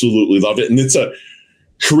absolutely love it. And it's a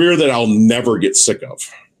career that I'll never get sick of.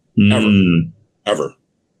 Ever.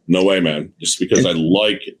 No way, man. Just because I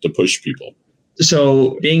like to push people.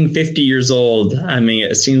 So being 50 years old, I mean,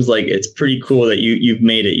 it seems like it's pretty cool that you've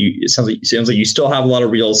made it. It sounds like you still have a lot of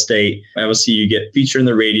real estate. Obviously, you get featured in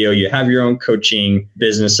the radio. You have your own coaching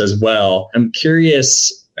business as well. I'm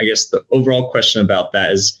curious, I guess the overall question about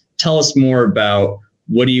that is, tell us more about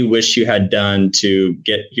what do you wish you had done to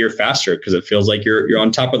get here faster? Because it feels like you're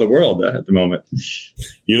on top of the world at the moment.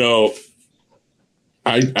 You know,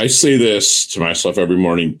 I say this to myself every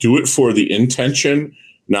morning: do it for the intention,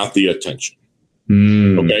 not the attention.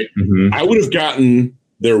 Okay. Mm-hmm. I would have gotten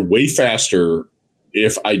there way faster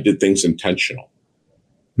if I did things intentional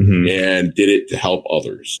and did it to help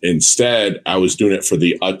others. Instead, I was doing it for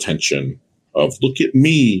the attention of look at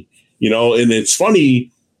me, you know, and it's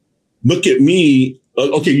funny. Look at me.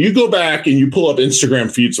 Okay. You go back and you pull up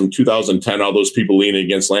Instagram feeds from 2010, all those people leaning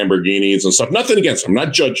against Lamborghinis and stuff. Nothing against them. I'm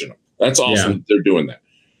not judging them. That's awesome. Yeah. They're doing that.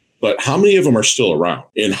 But how many of them are still around?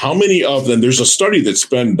 And how many of them, there's a study that's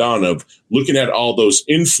been done of looking at all those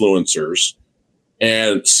influencers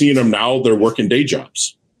and seeing them now, they're working day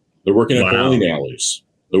jobs. They're working at bowling alleys.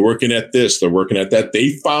 They're working at this. They're working at that.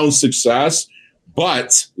 They found success.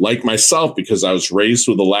 But like myself, because I was raised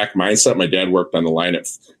with a lack mindset, my dad worked on the line at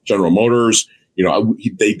General Motors. You know,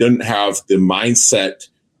 they didn't have the mindset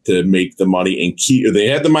to make the money and keep. They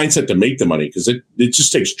had the mindset to make the money because it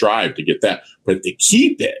just takes drive to get that. But to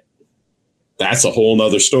keep it, that's a whole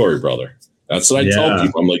nother story, brother. That's what I tell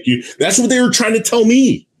people. I'm like, that's what they were trying to tell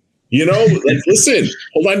me. You know, like, listen,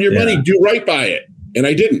 hold on to your money, do right by it. And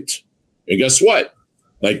I didn't. And guess what?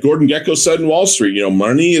 Like Gordon Gekko said in Wall Street, you know,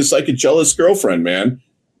 money is like a jealous girlfriend, man.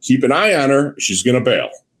 Keep an eye on her. She's going to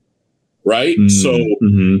bail. Right. So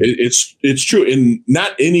it's true. And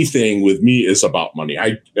not anything with me is about money.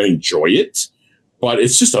 I enjoy it, but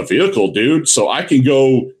it's just a vehicle, dude. So I can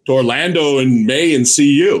go to Orlando in May and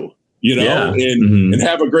see you. You know, and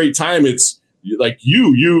have a great time. It's like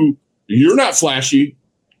you're not flashy,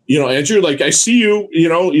 you know, Andrew. Like I see you, you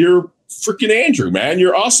know, you're freaking Andrew, man.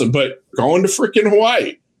 You're awesome, but going to freaking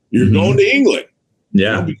Hawaii, you're going to England, you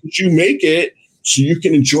know, because you make it so you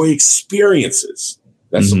can enjoy experiences.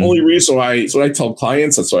 That's the only reason why. It's what I tell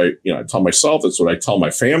clients. That's why I tell myself. That's what I tell my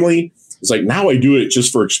family. It's like now I do it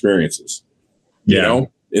just for experiences, you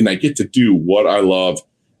know, and I get to do what I love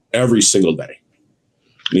every single day.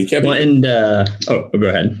 Go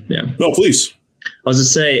ahead. Yeah. No, please. I was to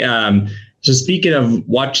say, so speaking of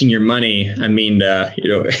watching your money, I mean, you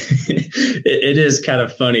know, it is kind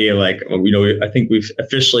of funny. Like, you know, I think we've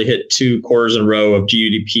officially hit 2 quarters in a row of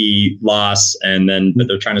GDP loss, and then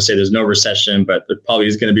they're trying to say there's no recession, but there probably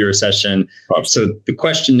is going to be a recession. So the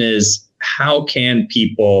question is, how can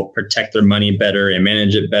people protect their money better and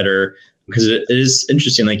manage it better? Because it is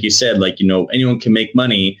interesting, like you said, like, you know, anyone can make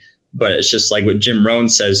money. But it's just like what Jim Rohn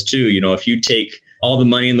says, too. You know, if you take all the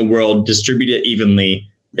money in the world, distribute it evenly,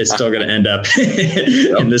 it's still going to end up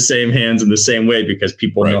in the same hands in the same way because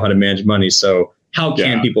people know how to manage money. So how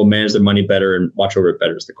can people manage their money better and watch over it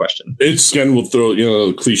better is the question. It's again, we'll throw, you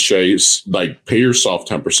know, cliches like pay yourself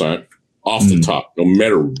 10% off the top, no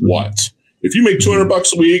matter what. If you make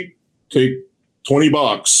 $200 a week, take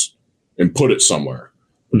 $20 and put it somewhere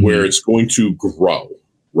where it's going to grow.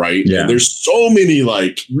 Right. Yeah. And there's so many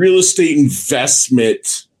like real estate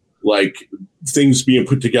investment, like things being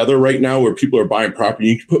put together right now where people are buying property.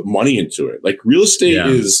 You can put money into it. Like real estate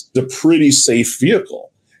is a pretty safe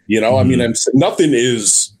vehicle. You know, I mean, nothing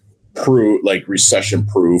is like recession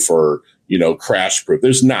proof or, you know, crash proof.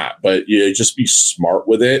 There's not, but just be smart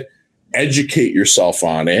with it. Educate yourself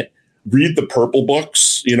on it. Read the purple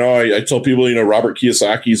books. You know, I tell people, you know, Robert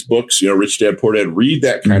Kiyosaki's books, you know, Rich Dad, Poor Dad, read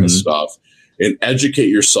that kind of stuff. And educate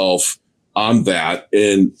yourself on that.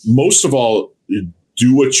 And most of all,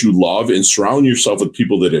 do what you love and surround yourself with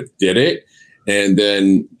people that have did it. And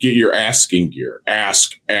then get your asking gear.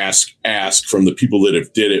 Ask from the people that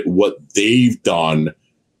have did it what they've done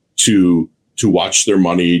to watch their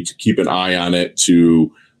money, to keep an eye on it,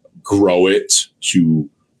 to grow it, to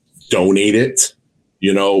donate it,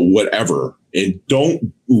 you know, whatever. And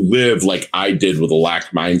don't live like I did with a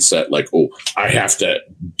lack mindset. Like, oh, I have to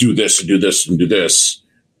do this and do this and do this.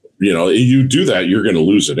 You know, you do that, you're going to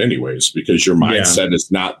lose it anyways, because your mindset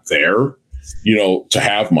is not there, you know, to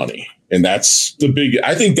have money. And that's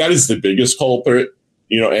I think that is the biggest culprit,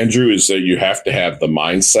 you know, Andrew, is that you have to have the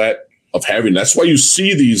mindset of having. That's why you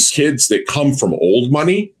see these kids that come from old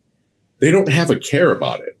money. They don't have a care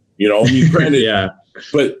about it. You know, I mean, granted,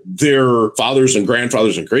 but their fathers and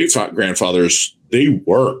grandfathers and great grandfathers they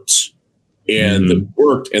worked and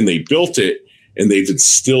they built it, and they've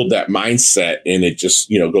instilled that mindset, and it just,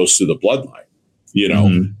 goes through the bloodline,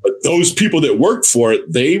 but those people that worked for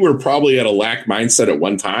it, they were probably at a lack mindset at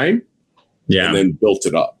one time and then built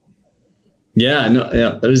it up. Yeah,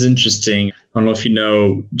 that is interesting. I don't know if you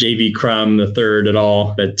know J.V. Crum III at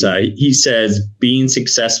all, but he says being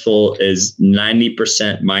successful is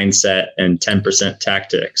 90% mindset and 10%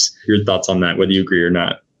 tactics. Your thoughts on that, whether you agree or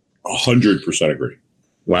not? 100% agree.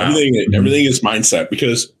 Wow. Everything is mindset,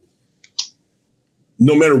 because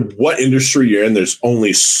no matter what industry you're in, there's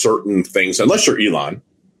only certain things, unless you're Elon,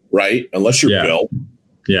 right? Unless you're Bill,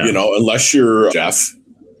 unless you're Jeff.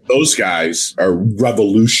 Those guys are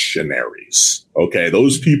revolutionaries. Okay.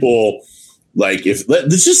 Those people,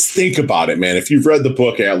 let's just think about it, man. If you've read the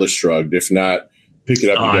book Atlas Shrugged, if not, pick it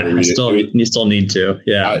up. You gotta read it. You still need to.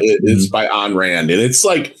 Yeah. It's by Ayn Rand. And it's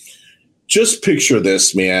like, just picture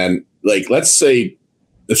this, man. Like, let's say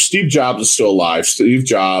if Steve Jobs is still alive, Steve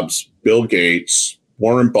Jobs, Bill Gates,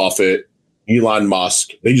 Warren Buffett, Elon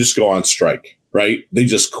Musk, they just go on strike, right? They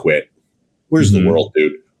just quit. Where's the world,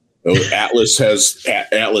 dude? Atlas has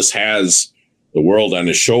the world on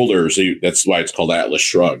his shoulders. That's why it's called Atlas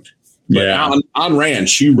Shrugged. But Ayn Rand,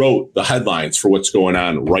 she wrote the headlines for what's going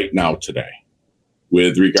on right now today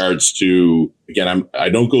with regards to, again, I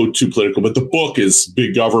don't go too political, but the book is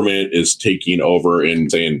big government is taking over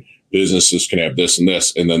and saying businesses can have this and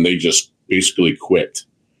this, and then they just basically quit.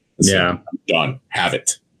 I'm done. Have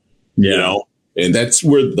it. And that's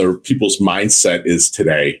where the people's mindset is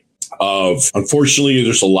today. Unfortunately,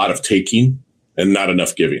 there's a lot of taking and not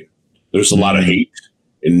enough giving. There's a lot of hate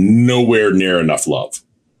and nowhere near enough love.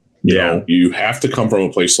 You have to come from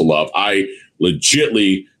a place of love. I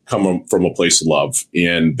legitly come from a place of love.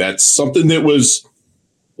 And that's something that was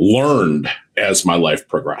learned as my life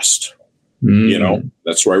progressed.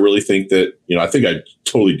 That's where I really think that, I think I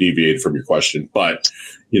totally deviated from your question, but,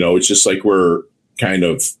 it's just like we're kind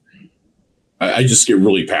of, I just get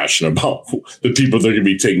really passionate about the people that are going to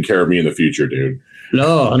be taking care of me in the future, dude.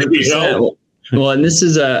 No, 100%. Well, and this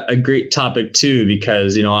is a great topic too,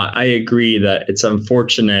 because, I agree that it's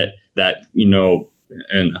unfortunate that,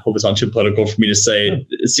 and I hope it's not too political for me to say,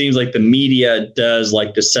 it seems like the media does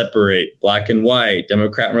like to separate black and white,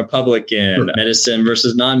 Democrat and Republican, medicine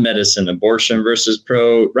versus non-medicine, abortion versus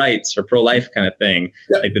pro-rights or pro-life kind of thing.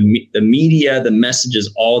 Like the media, the messages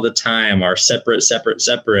all the time are separate.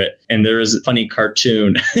 And there is a funny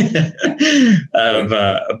cartoon of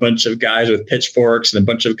a bunch of guys with pitchforks and a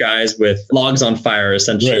bunch of guys with logs on fire,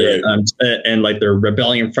 essentially. And like they're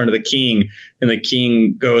rebelling in front of the king. And the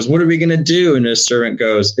king goes, "What are we going to do?" And his servant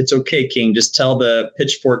goes, "It's okay, king. Just tell the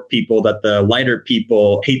pitchfork people that the lighter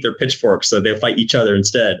people hate their pitchforks, so they'll fight each other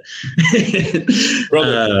instead."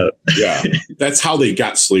 Brother, that's how they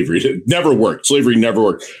got slavery. It never worked. Slavery never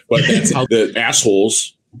worked. But that's how the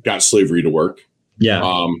assholes got slavery to work.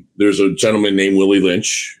 There's a gentleman named Willie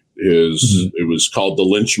Lynch. It was called the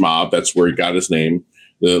Lynch Mob. That's where he got his name.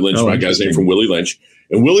 The Lynch Mob got his name from Willie Lynch.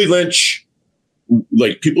 And Willie Lynch,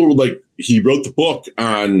 people were like, he wrote the book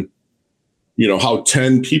on, how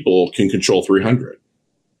 10 people can control 300.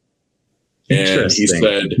 And he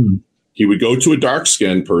said he would go to a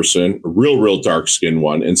dark-skinned person, a real dark-skinned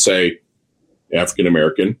one, and say,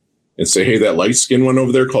 African-American, and say, "Hey, that light-skinned one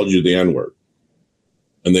over there called you the N-word."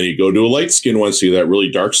 And then he'd go to a light-skinned one, see that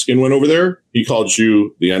really dark-skinned one over there, he called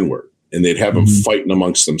you the N-word. And they'd have them fighting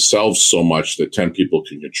amongst themselves so much that 10 people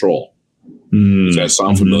can control. Does that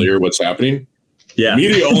sound familiar, what's happening? Yeah.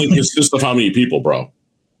 Media only consists of how many people, bro?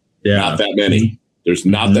 Not that many. There's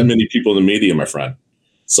not that many people in the media, my friend.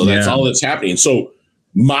 So that's all that's happening. So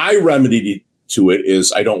my remedy to it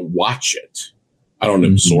is I don't watch it. I don't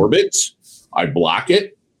absorb it. I block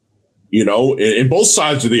it, in both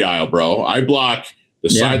sides of the aisle, bro. I block the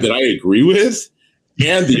side that I agree with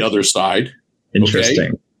and the other side. Interesting.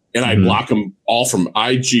 Okay? And I block them all from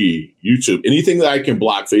IG, YouTube, anything that I can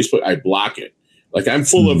block, Facebook, I block it. Like I'm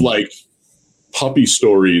full of like puppy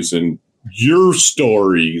stories and your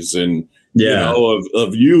stories and,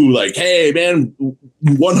 of you like, "Hey man,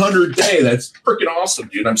 100 day. That's freaking awesome,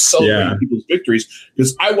 dude. I'm celebrating people's victories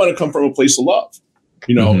because I want to come from a place of love,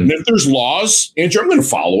 and if there's laws, Andrew, I'm going to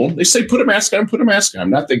follow them. They say, put a mask on, I'm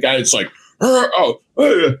not the guy that's like,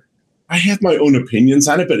 I have my own opinions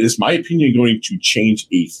on it, but is my opinion going to change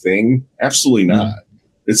a thing? Absolutely not.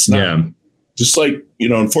 It's not. Just like,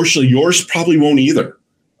 unfortunately, yours probably won't either.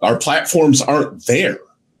 Our platforms aren't there.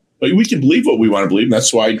 But we can believe what we want to believe. And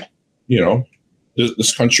that's why,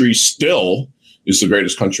 this country still is the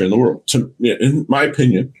greatest country in the world, in my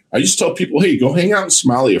opinion. I just tell people, hey, go hang out in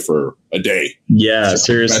Somalia for a day. Yeah,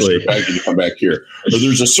 seriously. And you come back here. Or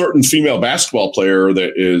there's a certain female basketball player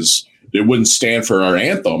that wouldn't stand for our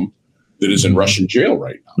anthem that is in Russian jail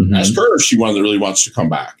right now. Mm-hmm. Ask her if she really wants to come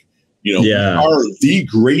back. We are the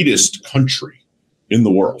greatest country in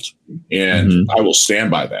the world, and I will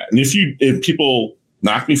stand by that. And if people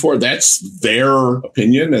knock me for it, that's their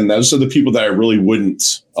opinion, and those are the people that I really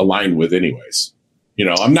wouldn't align with anyways.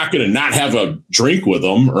 I'm not going to not have a drink with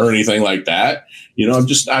them or anything like that. I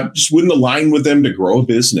just wouldn't align with them to grow a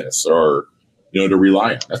business or, to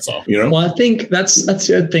rely on. That's all, Well, I think that's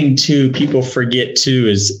the other thing too. People forget too,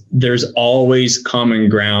 is there's always common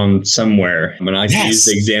ground somewhere. I mean, I can use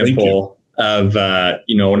the example of,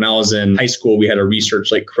 when I was in high school, we had to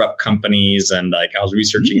research like corrupt companies, and like I was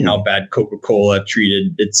researching how bad Coca-Cola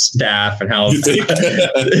treated its staff and how things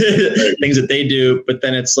that they do. But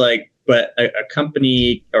then it's like, but a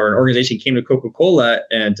company or an organization came to Coca-Cola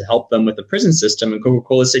and to help them with the prison system. And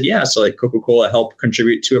Coca-Cola said, yeah. So like Coca-Cola helped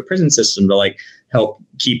contribute to a prison system to like help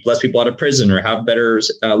keep less people out of prison or have better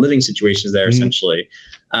living situations there, essentially.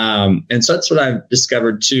 And so that's what I've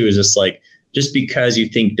discovered too, is just because you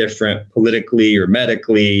think different politically or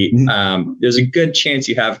medically, there's a good chance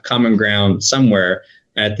you have common ground somewhere.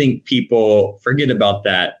 And I think people forget about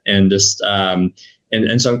that and just,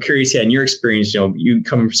 And so I'm curious, in your experience, you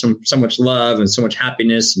come from so much love and so much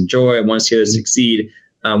happiness and joy and want to see others succeed.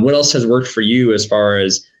 What else has worked for you as far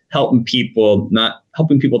as helping people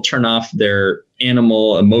turn off their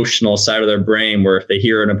animal, emotional side of their brain, where if they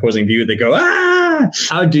hear an opposing view, they go, ah!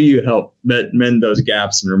 How do you help mend those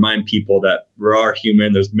gaps and remind people that we are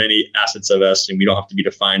human, there's many assets of us, and we don't have to be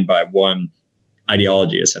defined by one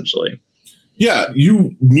ideology, essentially? Yeah,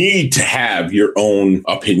 you need to have your own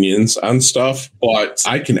opinions on stuff, but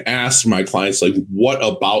I can ask my clients, like, what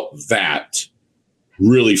about that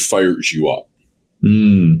really fires you up?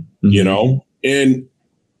 And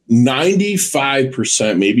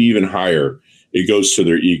 95%, maybe even higher, it goes to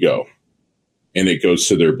their ego and it goes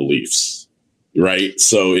to their beliefs, right?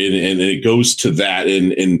 So, and it goes to that,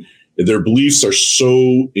 and their beliefs are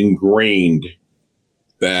so ingrained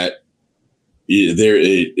that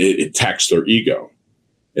it attacks their ego.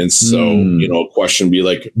 And so, a question would be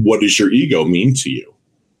like, what does your ego mean to you?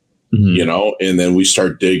 And then we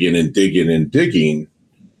start digging and digging and digging.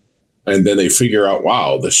 And then they figure out,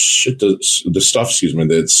 wow, the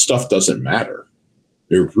stuff doesn't matter.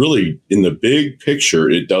 It really, in the big picture,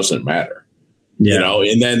 it doesn't matter.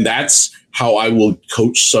 And then that's how I will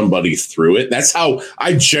coach somebody through it. That's how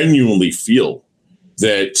I genuinely feel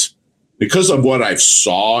that, because of what I've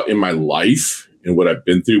saw in my life and what I've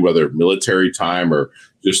been through, whether military time or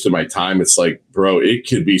just in my time, it's like, bro, it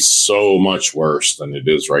could be so much worse than it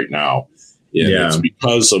is right now. And it's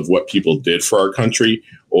because of what people did for our country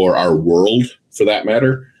or our world, for that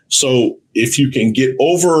matter. So if you can get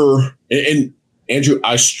over, and Andrew,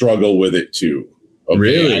 I struggle with it too. Okay?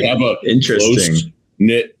 Really? I have a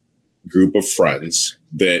close-knit group of friends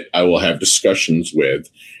that I will have discussions with.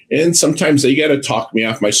 And sometimes they got to talk me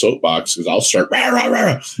off my soapbox because I'll start, rah, rah,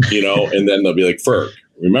 rah, and then they'll be like, Ferg,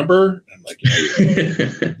 remember? I'm like,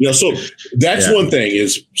 so that's one thing,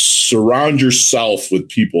 is surround yourself with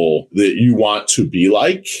people that you want to be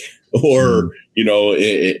like, or,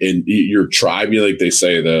 in your tribe, like they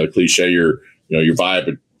say, the cliche, your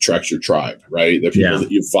vibe attracts your tribe, right? The people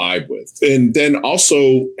that you vibe with. And then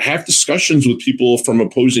also have discussions with people from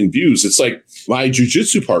opposing views. It's like my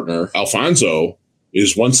jujitsu partner, Alfonso,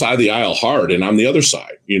 is one side of the aisle hard and I'm the other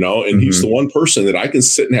side, and he's the one person that I can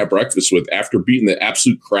sit and have breakfast with after beating the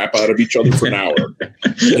absolute crap out of each other for an hour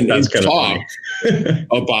and talk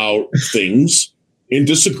about things and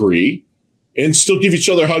disagree and still give each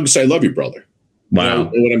other hugs and say, I love you, brother. Wow. You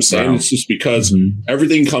know what I'm saying? Wow. It's just because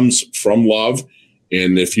everything comes from love.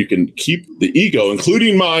 And if you can keep the ego,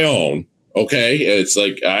 including my own, okay, it's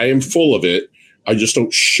like I am full of it. I just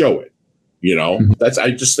don't show it. I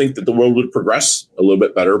just think that the world would progress a little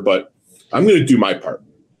bit better, but I'm going to do my part,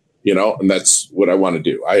 and that's what I want to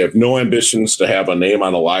do. I have no ambitions to have a name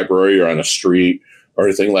on a library or on a street or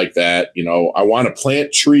anything like that. I want to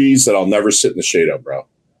plant trees that I'll never sit in the shade of, bro.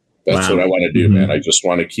 That's what I want to do, man. I just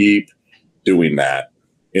want to keep doing that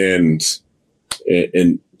and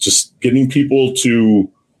just getting people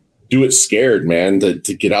to do it scared, man,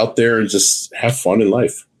 to get out there and just have fun in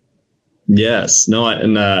life. Yes. No.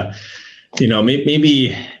 And,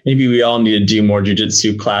 maybe we all need to do more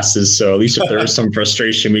jiu-jitsu classes. So at least if there is some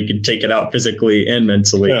frustration, we can take it out physically and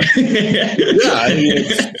mentally. Yeah, I mean,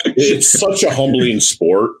 it's such a humbling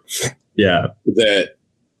sport. Yeah, that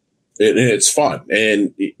it's fun,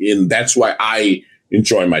 and that's why I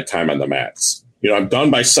enjoy my time on the mats. I'm done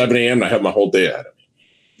by 7 a.m. and I have my whole day ahead of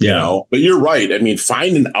me. You know, but you're right. I mean,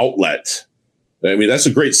 find an outlet. I mean, that's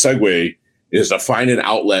a great segue, is to find an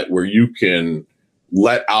outlet where you can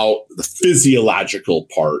let out the physiological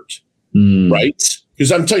part, right?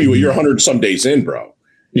 Because I'm telling you, you're 100 some days in, bro.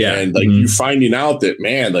 Yeah. And like you finding out that,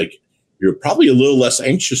 man, like you're probably a little less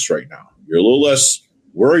anxious right now. You're a little less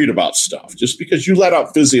worried about stuff. Just because you let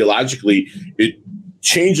out physiologically, it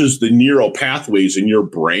changes the neural pathways in your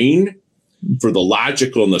brain for the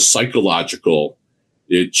logical and the psychological.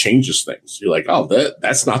 It changes things. You're like, oh,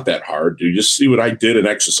 that's not that hard. Dude, just see what I did in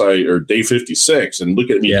exercise or day 56 and look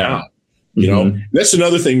at me now. You know, that's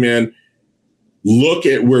another thing, man. Look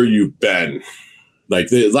at where you've been.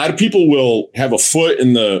 Like a lot of people will have a foot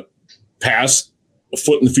in the past, a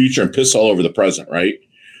foot in the future, and piss all over the present, right?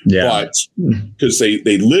 Yeah. But because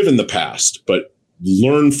they live in the past, but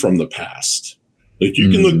learn from the past. Like you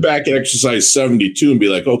can look back at exercise 72 and be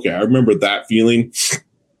like, okay, I remember that feeling.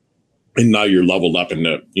 And now you're leveled up, and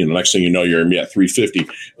next thing you know, you're going to be at 350.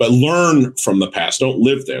 But learn from the past. Don't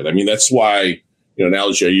live there. I mean, that's why,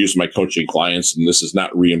 analogy I use my coaching clients, and this is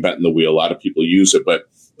not reinventing the wheel. A lot of people use it, but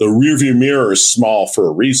the rearview mirror is small for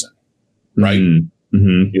a reason, right?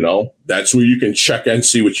 That's where you can check and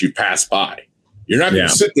see what you passed by. You're not going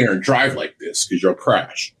to sit there and drive like this because you'll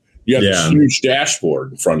crash. You have this huge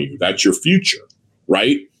dashboard in front of you. That's your future,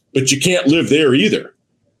 right? But you can't live there either.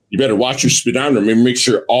 You better watch your speedometer and make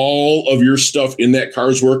sure all of your stuff in that car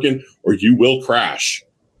is working, or you will crash.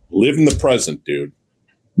 Live in the present, dude.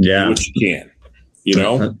 Yeah. Do what you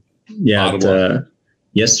can,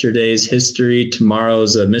 Yesterday's history,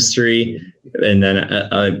 tomorrow's a mystery. And then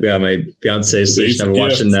my fiance station, I'm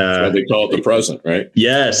watching they call it the present, right?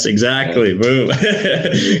 Yes, exactly. Boom.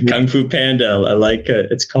 Kung Fu Panda. I like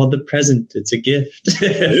it. It's called the present. It's a gift.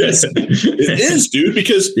 It is, dude,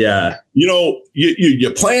 because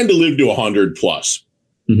you plan to live to 100 plus,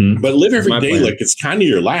 but live every day like it's kind of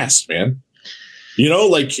your last, man.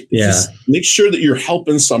 Just make sure that you're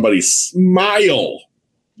helping somebody smile.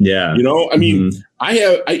 Yeah. I mean,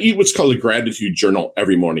 I eat what's called a gratitude journal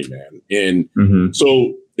every morning, man. And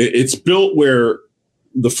so it's built where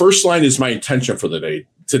the first line is my intention for the day.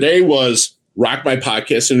 Today was rock my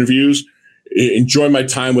podcast interviews, enjoy my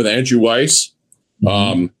time with Andrew Weiss,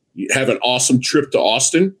 have an awesome trip to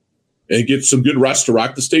Austin, and get some good rest to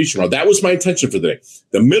rock the station. That was my intention for the day.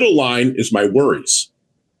 The middle line is my worries.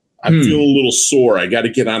 I'm feeling a little sore. I got to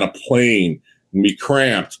get on a plane and be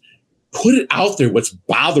cramped. Put it out there. What's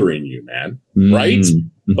bothering you, man? Right?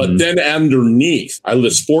 But then underneath, I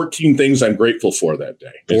list 14 things I'm grateful for that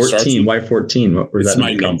day. 14? Why 14? Where does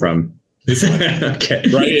that come from? It's okay.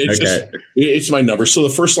 Right? It's my number. So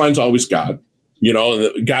the first line's always God.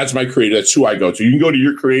 God's my creator. That's who I go to. You can go to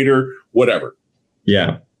your creator, whatever.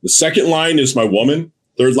 Yeah. The second line is my woman.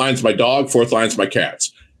 Third line's my dog. Fourth line's my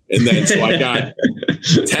cats. And then so I got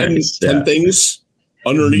 10 things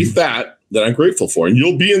underneath that I'm grateful for. And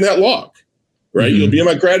you'll be in that log, right? You'll be in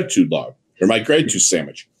my gratitude log or my gratitude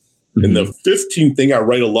sandwich. And the 15th thing, I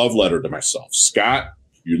write a love letter to myself. Scott,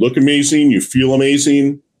 you look amazing. You feel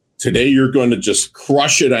amazing. Today, you're going to just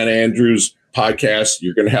crush it on Andrew's podcast.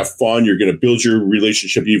 You're going to have fun. You're going to build your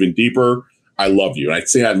relationship even deeper. I love you. And I'd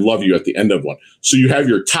say I love you at the end of one. So you have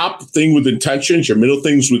your top thing with intentions, your middle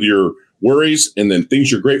things with your worries, and then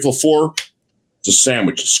things you're grateful for. It's a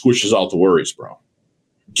sandwich. It squishes out the worries, bro.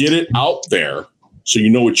 Get it out there so you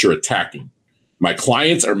know what you're attacking. My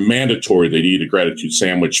clients are mandatory. They eat a gratitude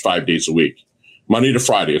sandwich 5 days a week, Monday to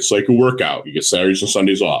Friday. It's like a workout. You get Saturdays and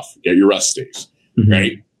Sundays off. Get your rest days,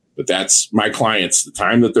 right? But that's my clients. The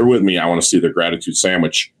time that they're with me, I want to see their gratitude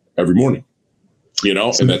sandwich every morning,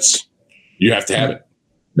 and that's, you have to have it.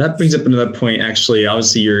 That brings up another point, actually.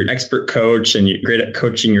 Obviously, you're an expert coach and you're great at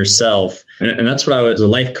coaching yourself. And that's what I was, a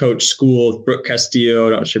life coach school with Brooke Castillo.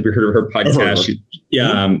 I'm not sure if you heard of her podcast.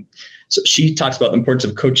 So she talks about the importance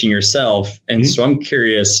of coaching yourself. And so I'm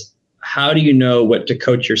curious, how do you know what to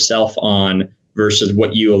coach yourself on versus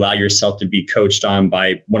what you allow yourself to be coached on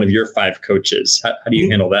by one of your 5 coaches? How do you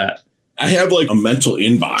handle that? I have like a mental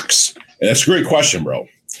inbox. And that's a great question, bro.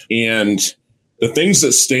 And the things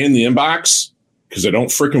that stay in the inbox, because I don't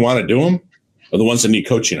freaking want to do them, are the ones that need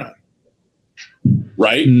coaching on.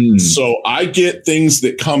 Right? So I get things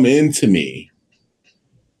that come into me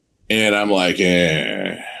and I'm like,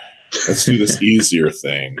 let's do this easier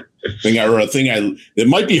thing. It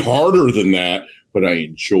might be harder than that, but I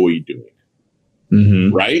enjoy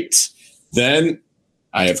doing. Right? Then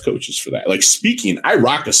I have coaches for that. Like speaking, I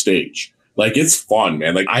rock a stage. Like it's fun,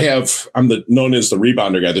 man. Like I'm known as the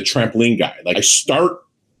rebounder guy, the trampoline guy. Like I start,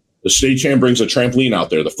 the stagehand brings a trampoline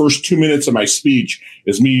out there. The first 2 minutes of my speech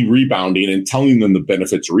is me rebounding and telling them the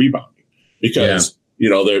benefits of rebounding. Because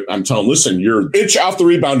I'm telling them, listen, you're an inch off the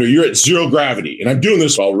rebounder, you're at 0 gravity. And I'm doing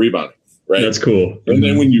this while rebounding, right? That's cool. And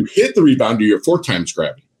then when you hit the rebounder, you're at 4 times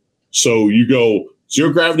gravity. So you go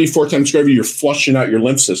 0 gravity, 4 times gravity, you're flushing out your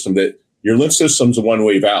lymph system. That your lymph system's a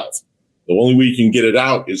one-way valve. The only way you can get it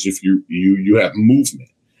out is if you have movement.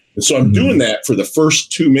 And so I'm doing that for the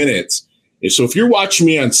first 2 minutes. And so if you're watching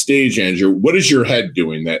me on stage, Andrew, what is your head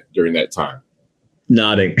doing during that time?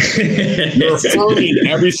 Nodding. You're affirming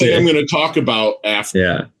everything I'm going to talk about after.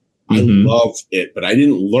 Yeah. I love it, but I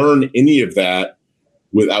didn't learn any of that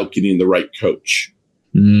without getting the right coach.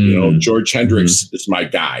 George Hendricks is my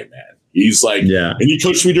guy, man. He's like, and he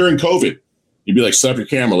coached me during COVID. He'd be like, set up your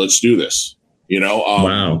camera, let's do this.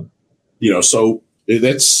 Wow. So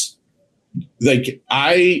that's like,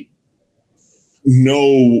 I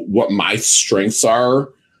know what my strengths are.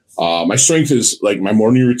 My strength is like my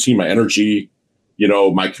morning routine, my energy,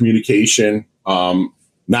 my communication.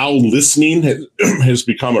 Now listening has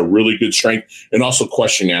become a really good strength, and also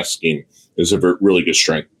question asking is a really good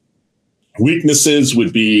strength. Weaknesses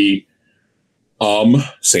would be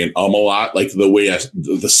saying a lot, like the way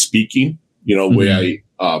the speaking, way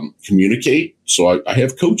I communicate. So I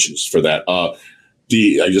have coaches for that. I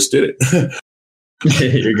just did it.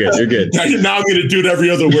 You're good. Now I'm going to do it every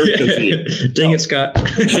other word. Dang it, Scott.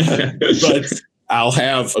 But I'll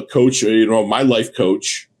have a coach, my life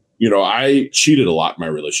coach. I cheated a lot in my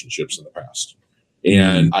relationships in the past.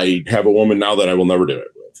 And I have a woman now that I will never do it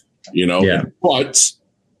with, but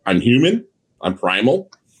I'm human, I'm primal,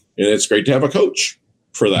 and it's great to have a coach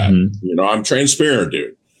for that. I'm transparent,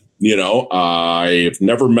 dude. I've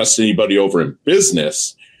never messed anybody over in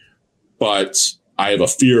business, but I have a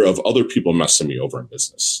fear of other people messing me over in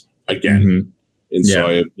business again. And so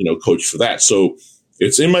I have, coach for that. So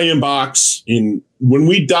it's in my inbox. When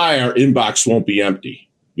we die, our inbox won't be empty.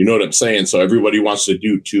 You know what I'm saying? So everybody wants to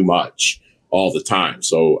do too much all the time.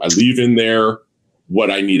 So I leave in there what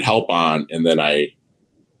I need help on, and then I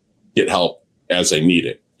get help as I need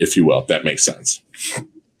it, if you will, if that makes sense.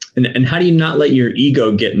 And how do you not let your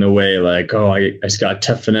ego get in the way? Like, I just got to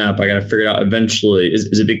toughen up. I got to figure it out eventually.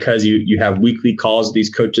 Is it because you have weekly calls with these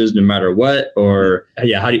coaches no matter what? Or how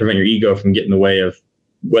do you prevent your ego from getting in the way of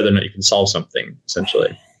whether or not you can solve something,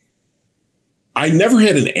 essentially? I never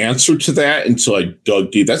had an answer to that until I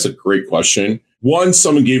dug deep. That's a great question. One,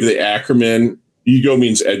 someone gave the acronym, ego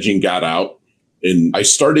means edging God out. And I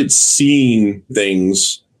started seeing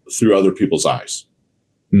things through other people's eyes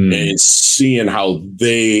and seeing how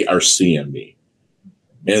they are seeing me.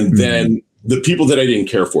 And then the people that I didn't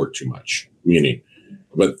care for too much,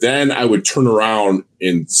 but then I would turn around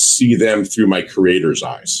and see them through my creator's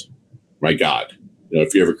eyes. My God,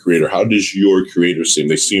 if you have a creator, how does your creator see him?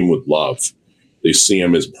 They see him with love. They see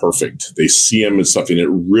him as perfect. They see him as something that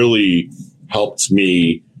really helped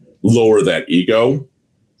me lower that ego.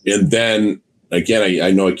 And then again,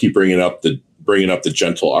 I know I keep bringing up the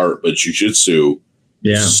gentle art, but jiu-jitsu,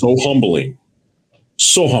 so humbling.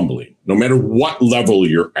 No matter what level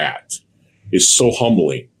you're at, it's so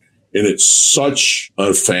humbling. And it's such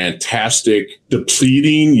a fantastic,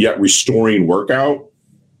 depleting yet restoring workout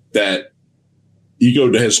that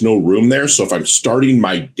ego has no room there. So if I'm starting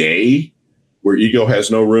my day where ego has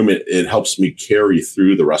no room, it helps me carry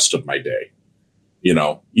through the rest of my day.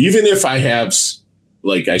 Even if I have,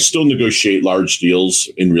 I still negotiate large deals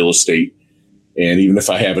in real estate. And even if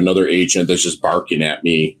I have another agent that's just barking at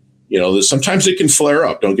me, sometimes it can flare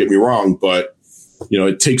up. Don't get me wrong, but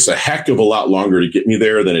it takes a heck of a lot longer to get me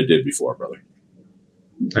there than it did before, brother.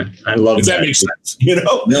 I love that. Does that make sense?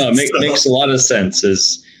 No, it makes a lot of sense.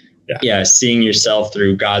 Seeing yourself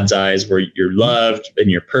through God's eyes, where you're loved and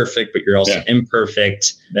you're perfect, but you're also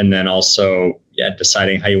imperfect. And then also,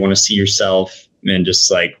 deciding how you want to see yourself, and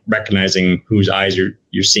just recognizing whose eyes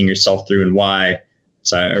you're seeing yourself through and why.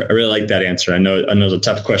 So I really like that answer. I know it's a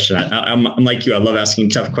tough question. I'm like you. I love asking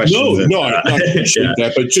tough questions. No, I appreciate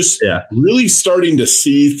that. But just really starting to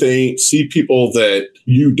see people that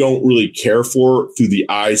you don't really care for through the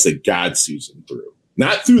eyes that God sees them through,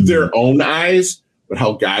 not through their own eyes, but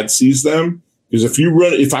how God sees them. Because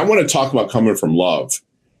if I want to talk about coming from love,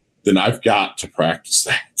 then I've got to practice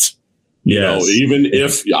that. Even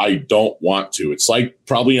if I don't want to. It's like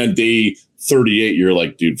probably on day 38, you're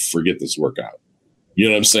like, dude, forget this workout. You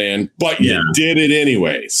know what I'm saying? But you did it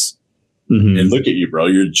anyways. And look at you, bro.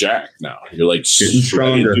 You're jacked now. You're like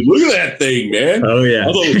stronger. Look at that thing, man. Oh, yeah.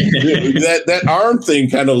 Although, that arm thing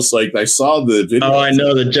kind of was like, I saw the video. Oh, I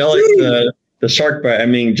know. The jelly, the shark bite.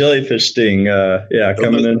 Jellyfish sting.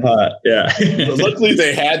 Coming in hot. Yeah. Luckily,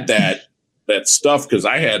 they had that stuff, because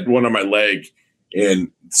I had one on my leg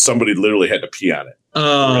and somebody literally had to pee on it.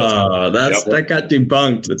 That got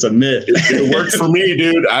debunked. It's a myth. It worked for me,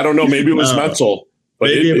 dude. I don't know. Maybe it was mental,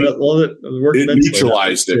 but it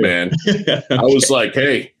neutralized it, man. I was like,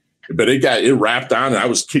 hey, but it wrapped on, and I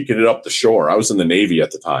was kicking it up the shore. I was in the Navy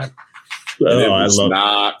at the time. And it was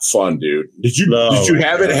not fun, dude. Did you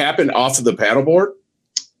have it happen off of the paddleboard?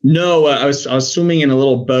 No, I was swimming in a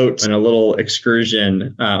little boat in a little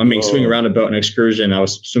excursion. Swimming around a boat in an excursion. I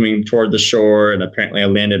was swimming toward the shore, and apparently I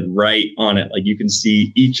landed right on it. Like you can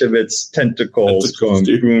see each of its tentacles going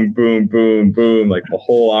boom, boom, boom, boom, like the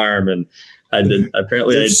whole arm. And I did.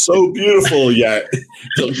 Apparently, it's so beautiful. Yet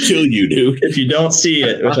they'll kill you, dude. If you don't see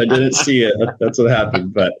it, which I didn't see it, that's what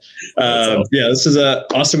happened. But this is an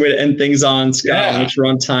awesome way to end things on. Scott, make sure we're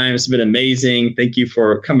on time. It's been amazing. Thank you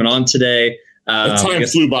for coming on today. Time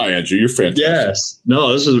flew by, Andrew. You're fantastic. Yes.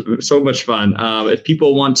 No, this is so much fun. If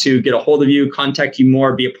people want to get a hold of you, contact you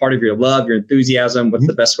more, be a part of your love, your enthusiasm, what's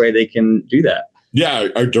the best way they can do that? Yeah,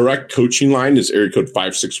 our direct coaching line is area code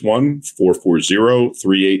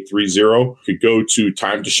 561-440-3830. You could go to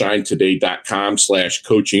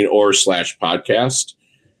timetoshinetoday.com/coaching or /podcast.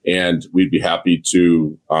 And we'd be happy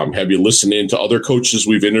to have you listen in to other coaches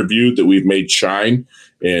we've interviewed that we've made shine.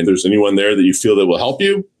 And if there's anyone there that you feel that will help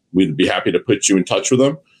you, we'd be happy to put you in touch with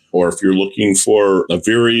them. Or if you're looking for a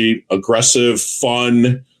very aggressive,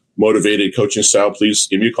 fun, motivated coaching style, please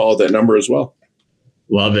give me a call at that number as well.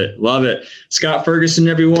 Love it. Love it. Scott Ferguson,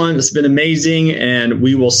 everyone. It's been amazing. And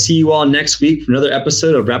we will see you all next week for another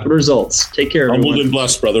episode of Rapid Results. Take care, everyone. Humbled and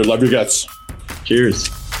blessed, brother. Love your guts. Cheers.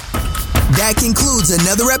 That concludes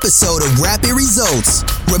another episode of Rapid Results.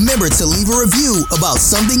 Remember to leave a review about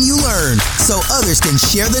something you learned so others can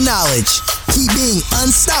share the knowledge. Keep being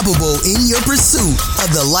unstoppable in your pursuit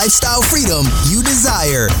of the lifestyle freedom you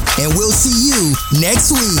desire. And we'll see you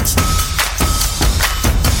next week.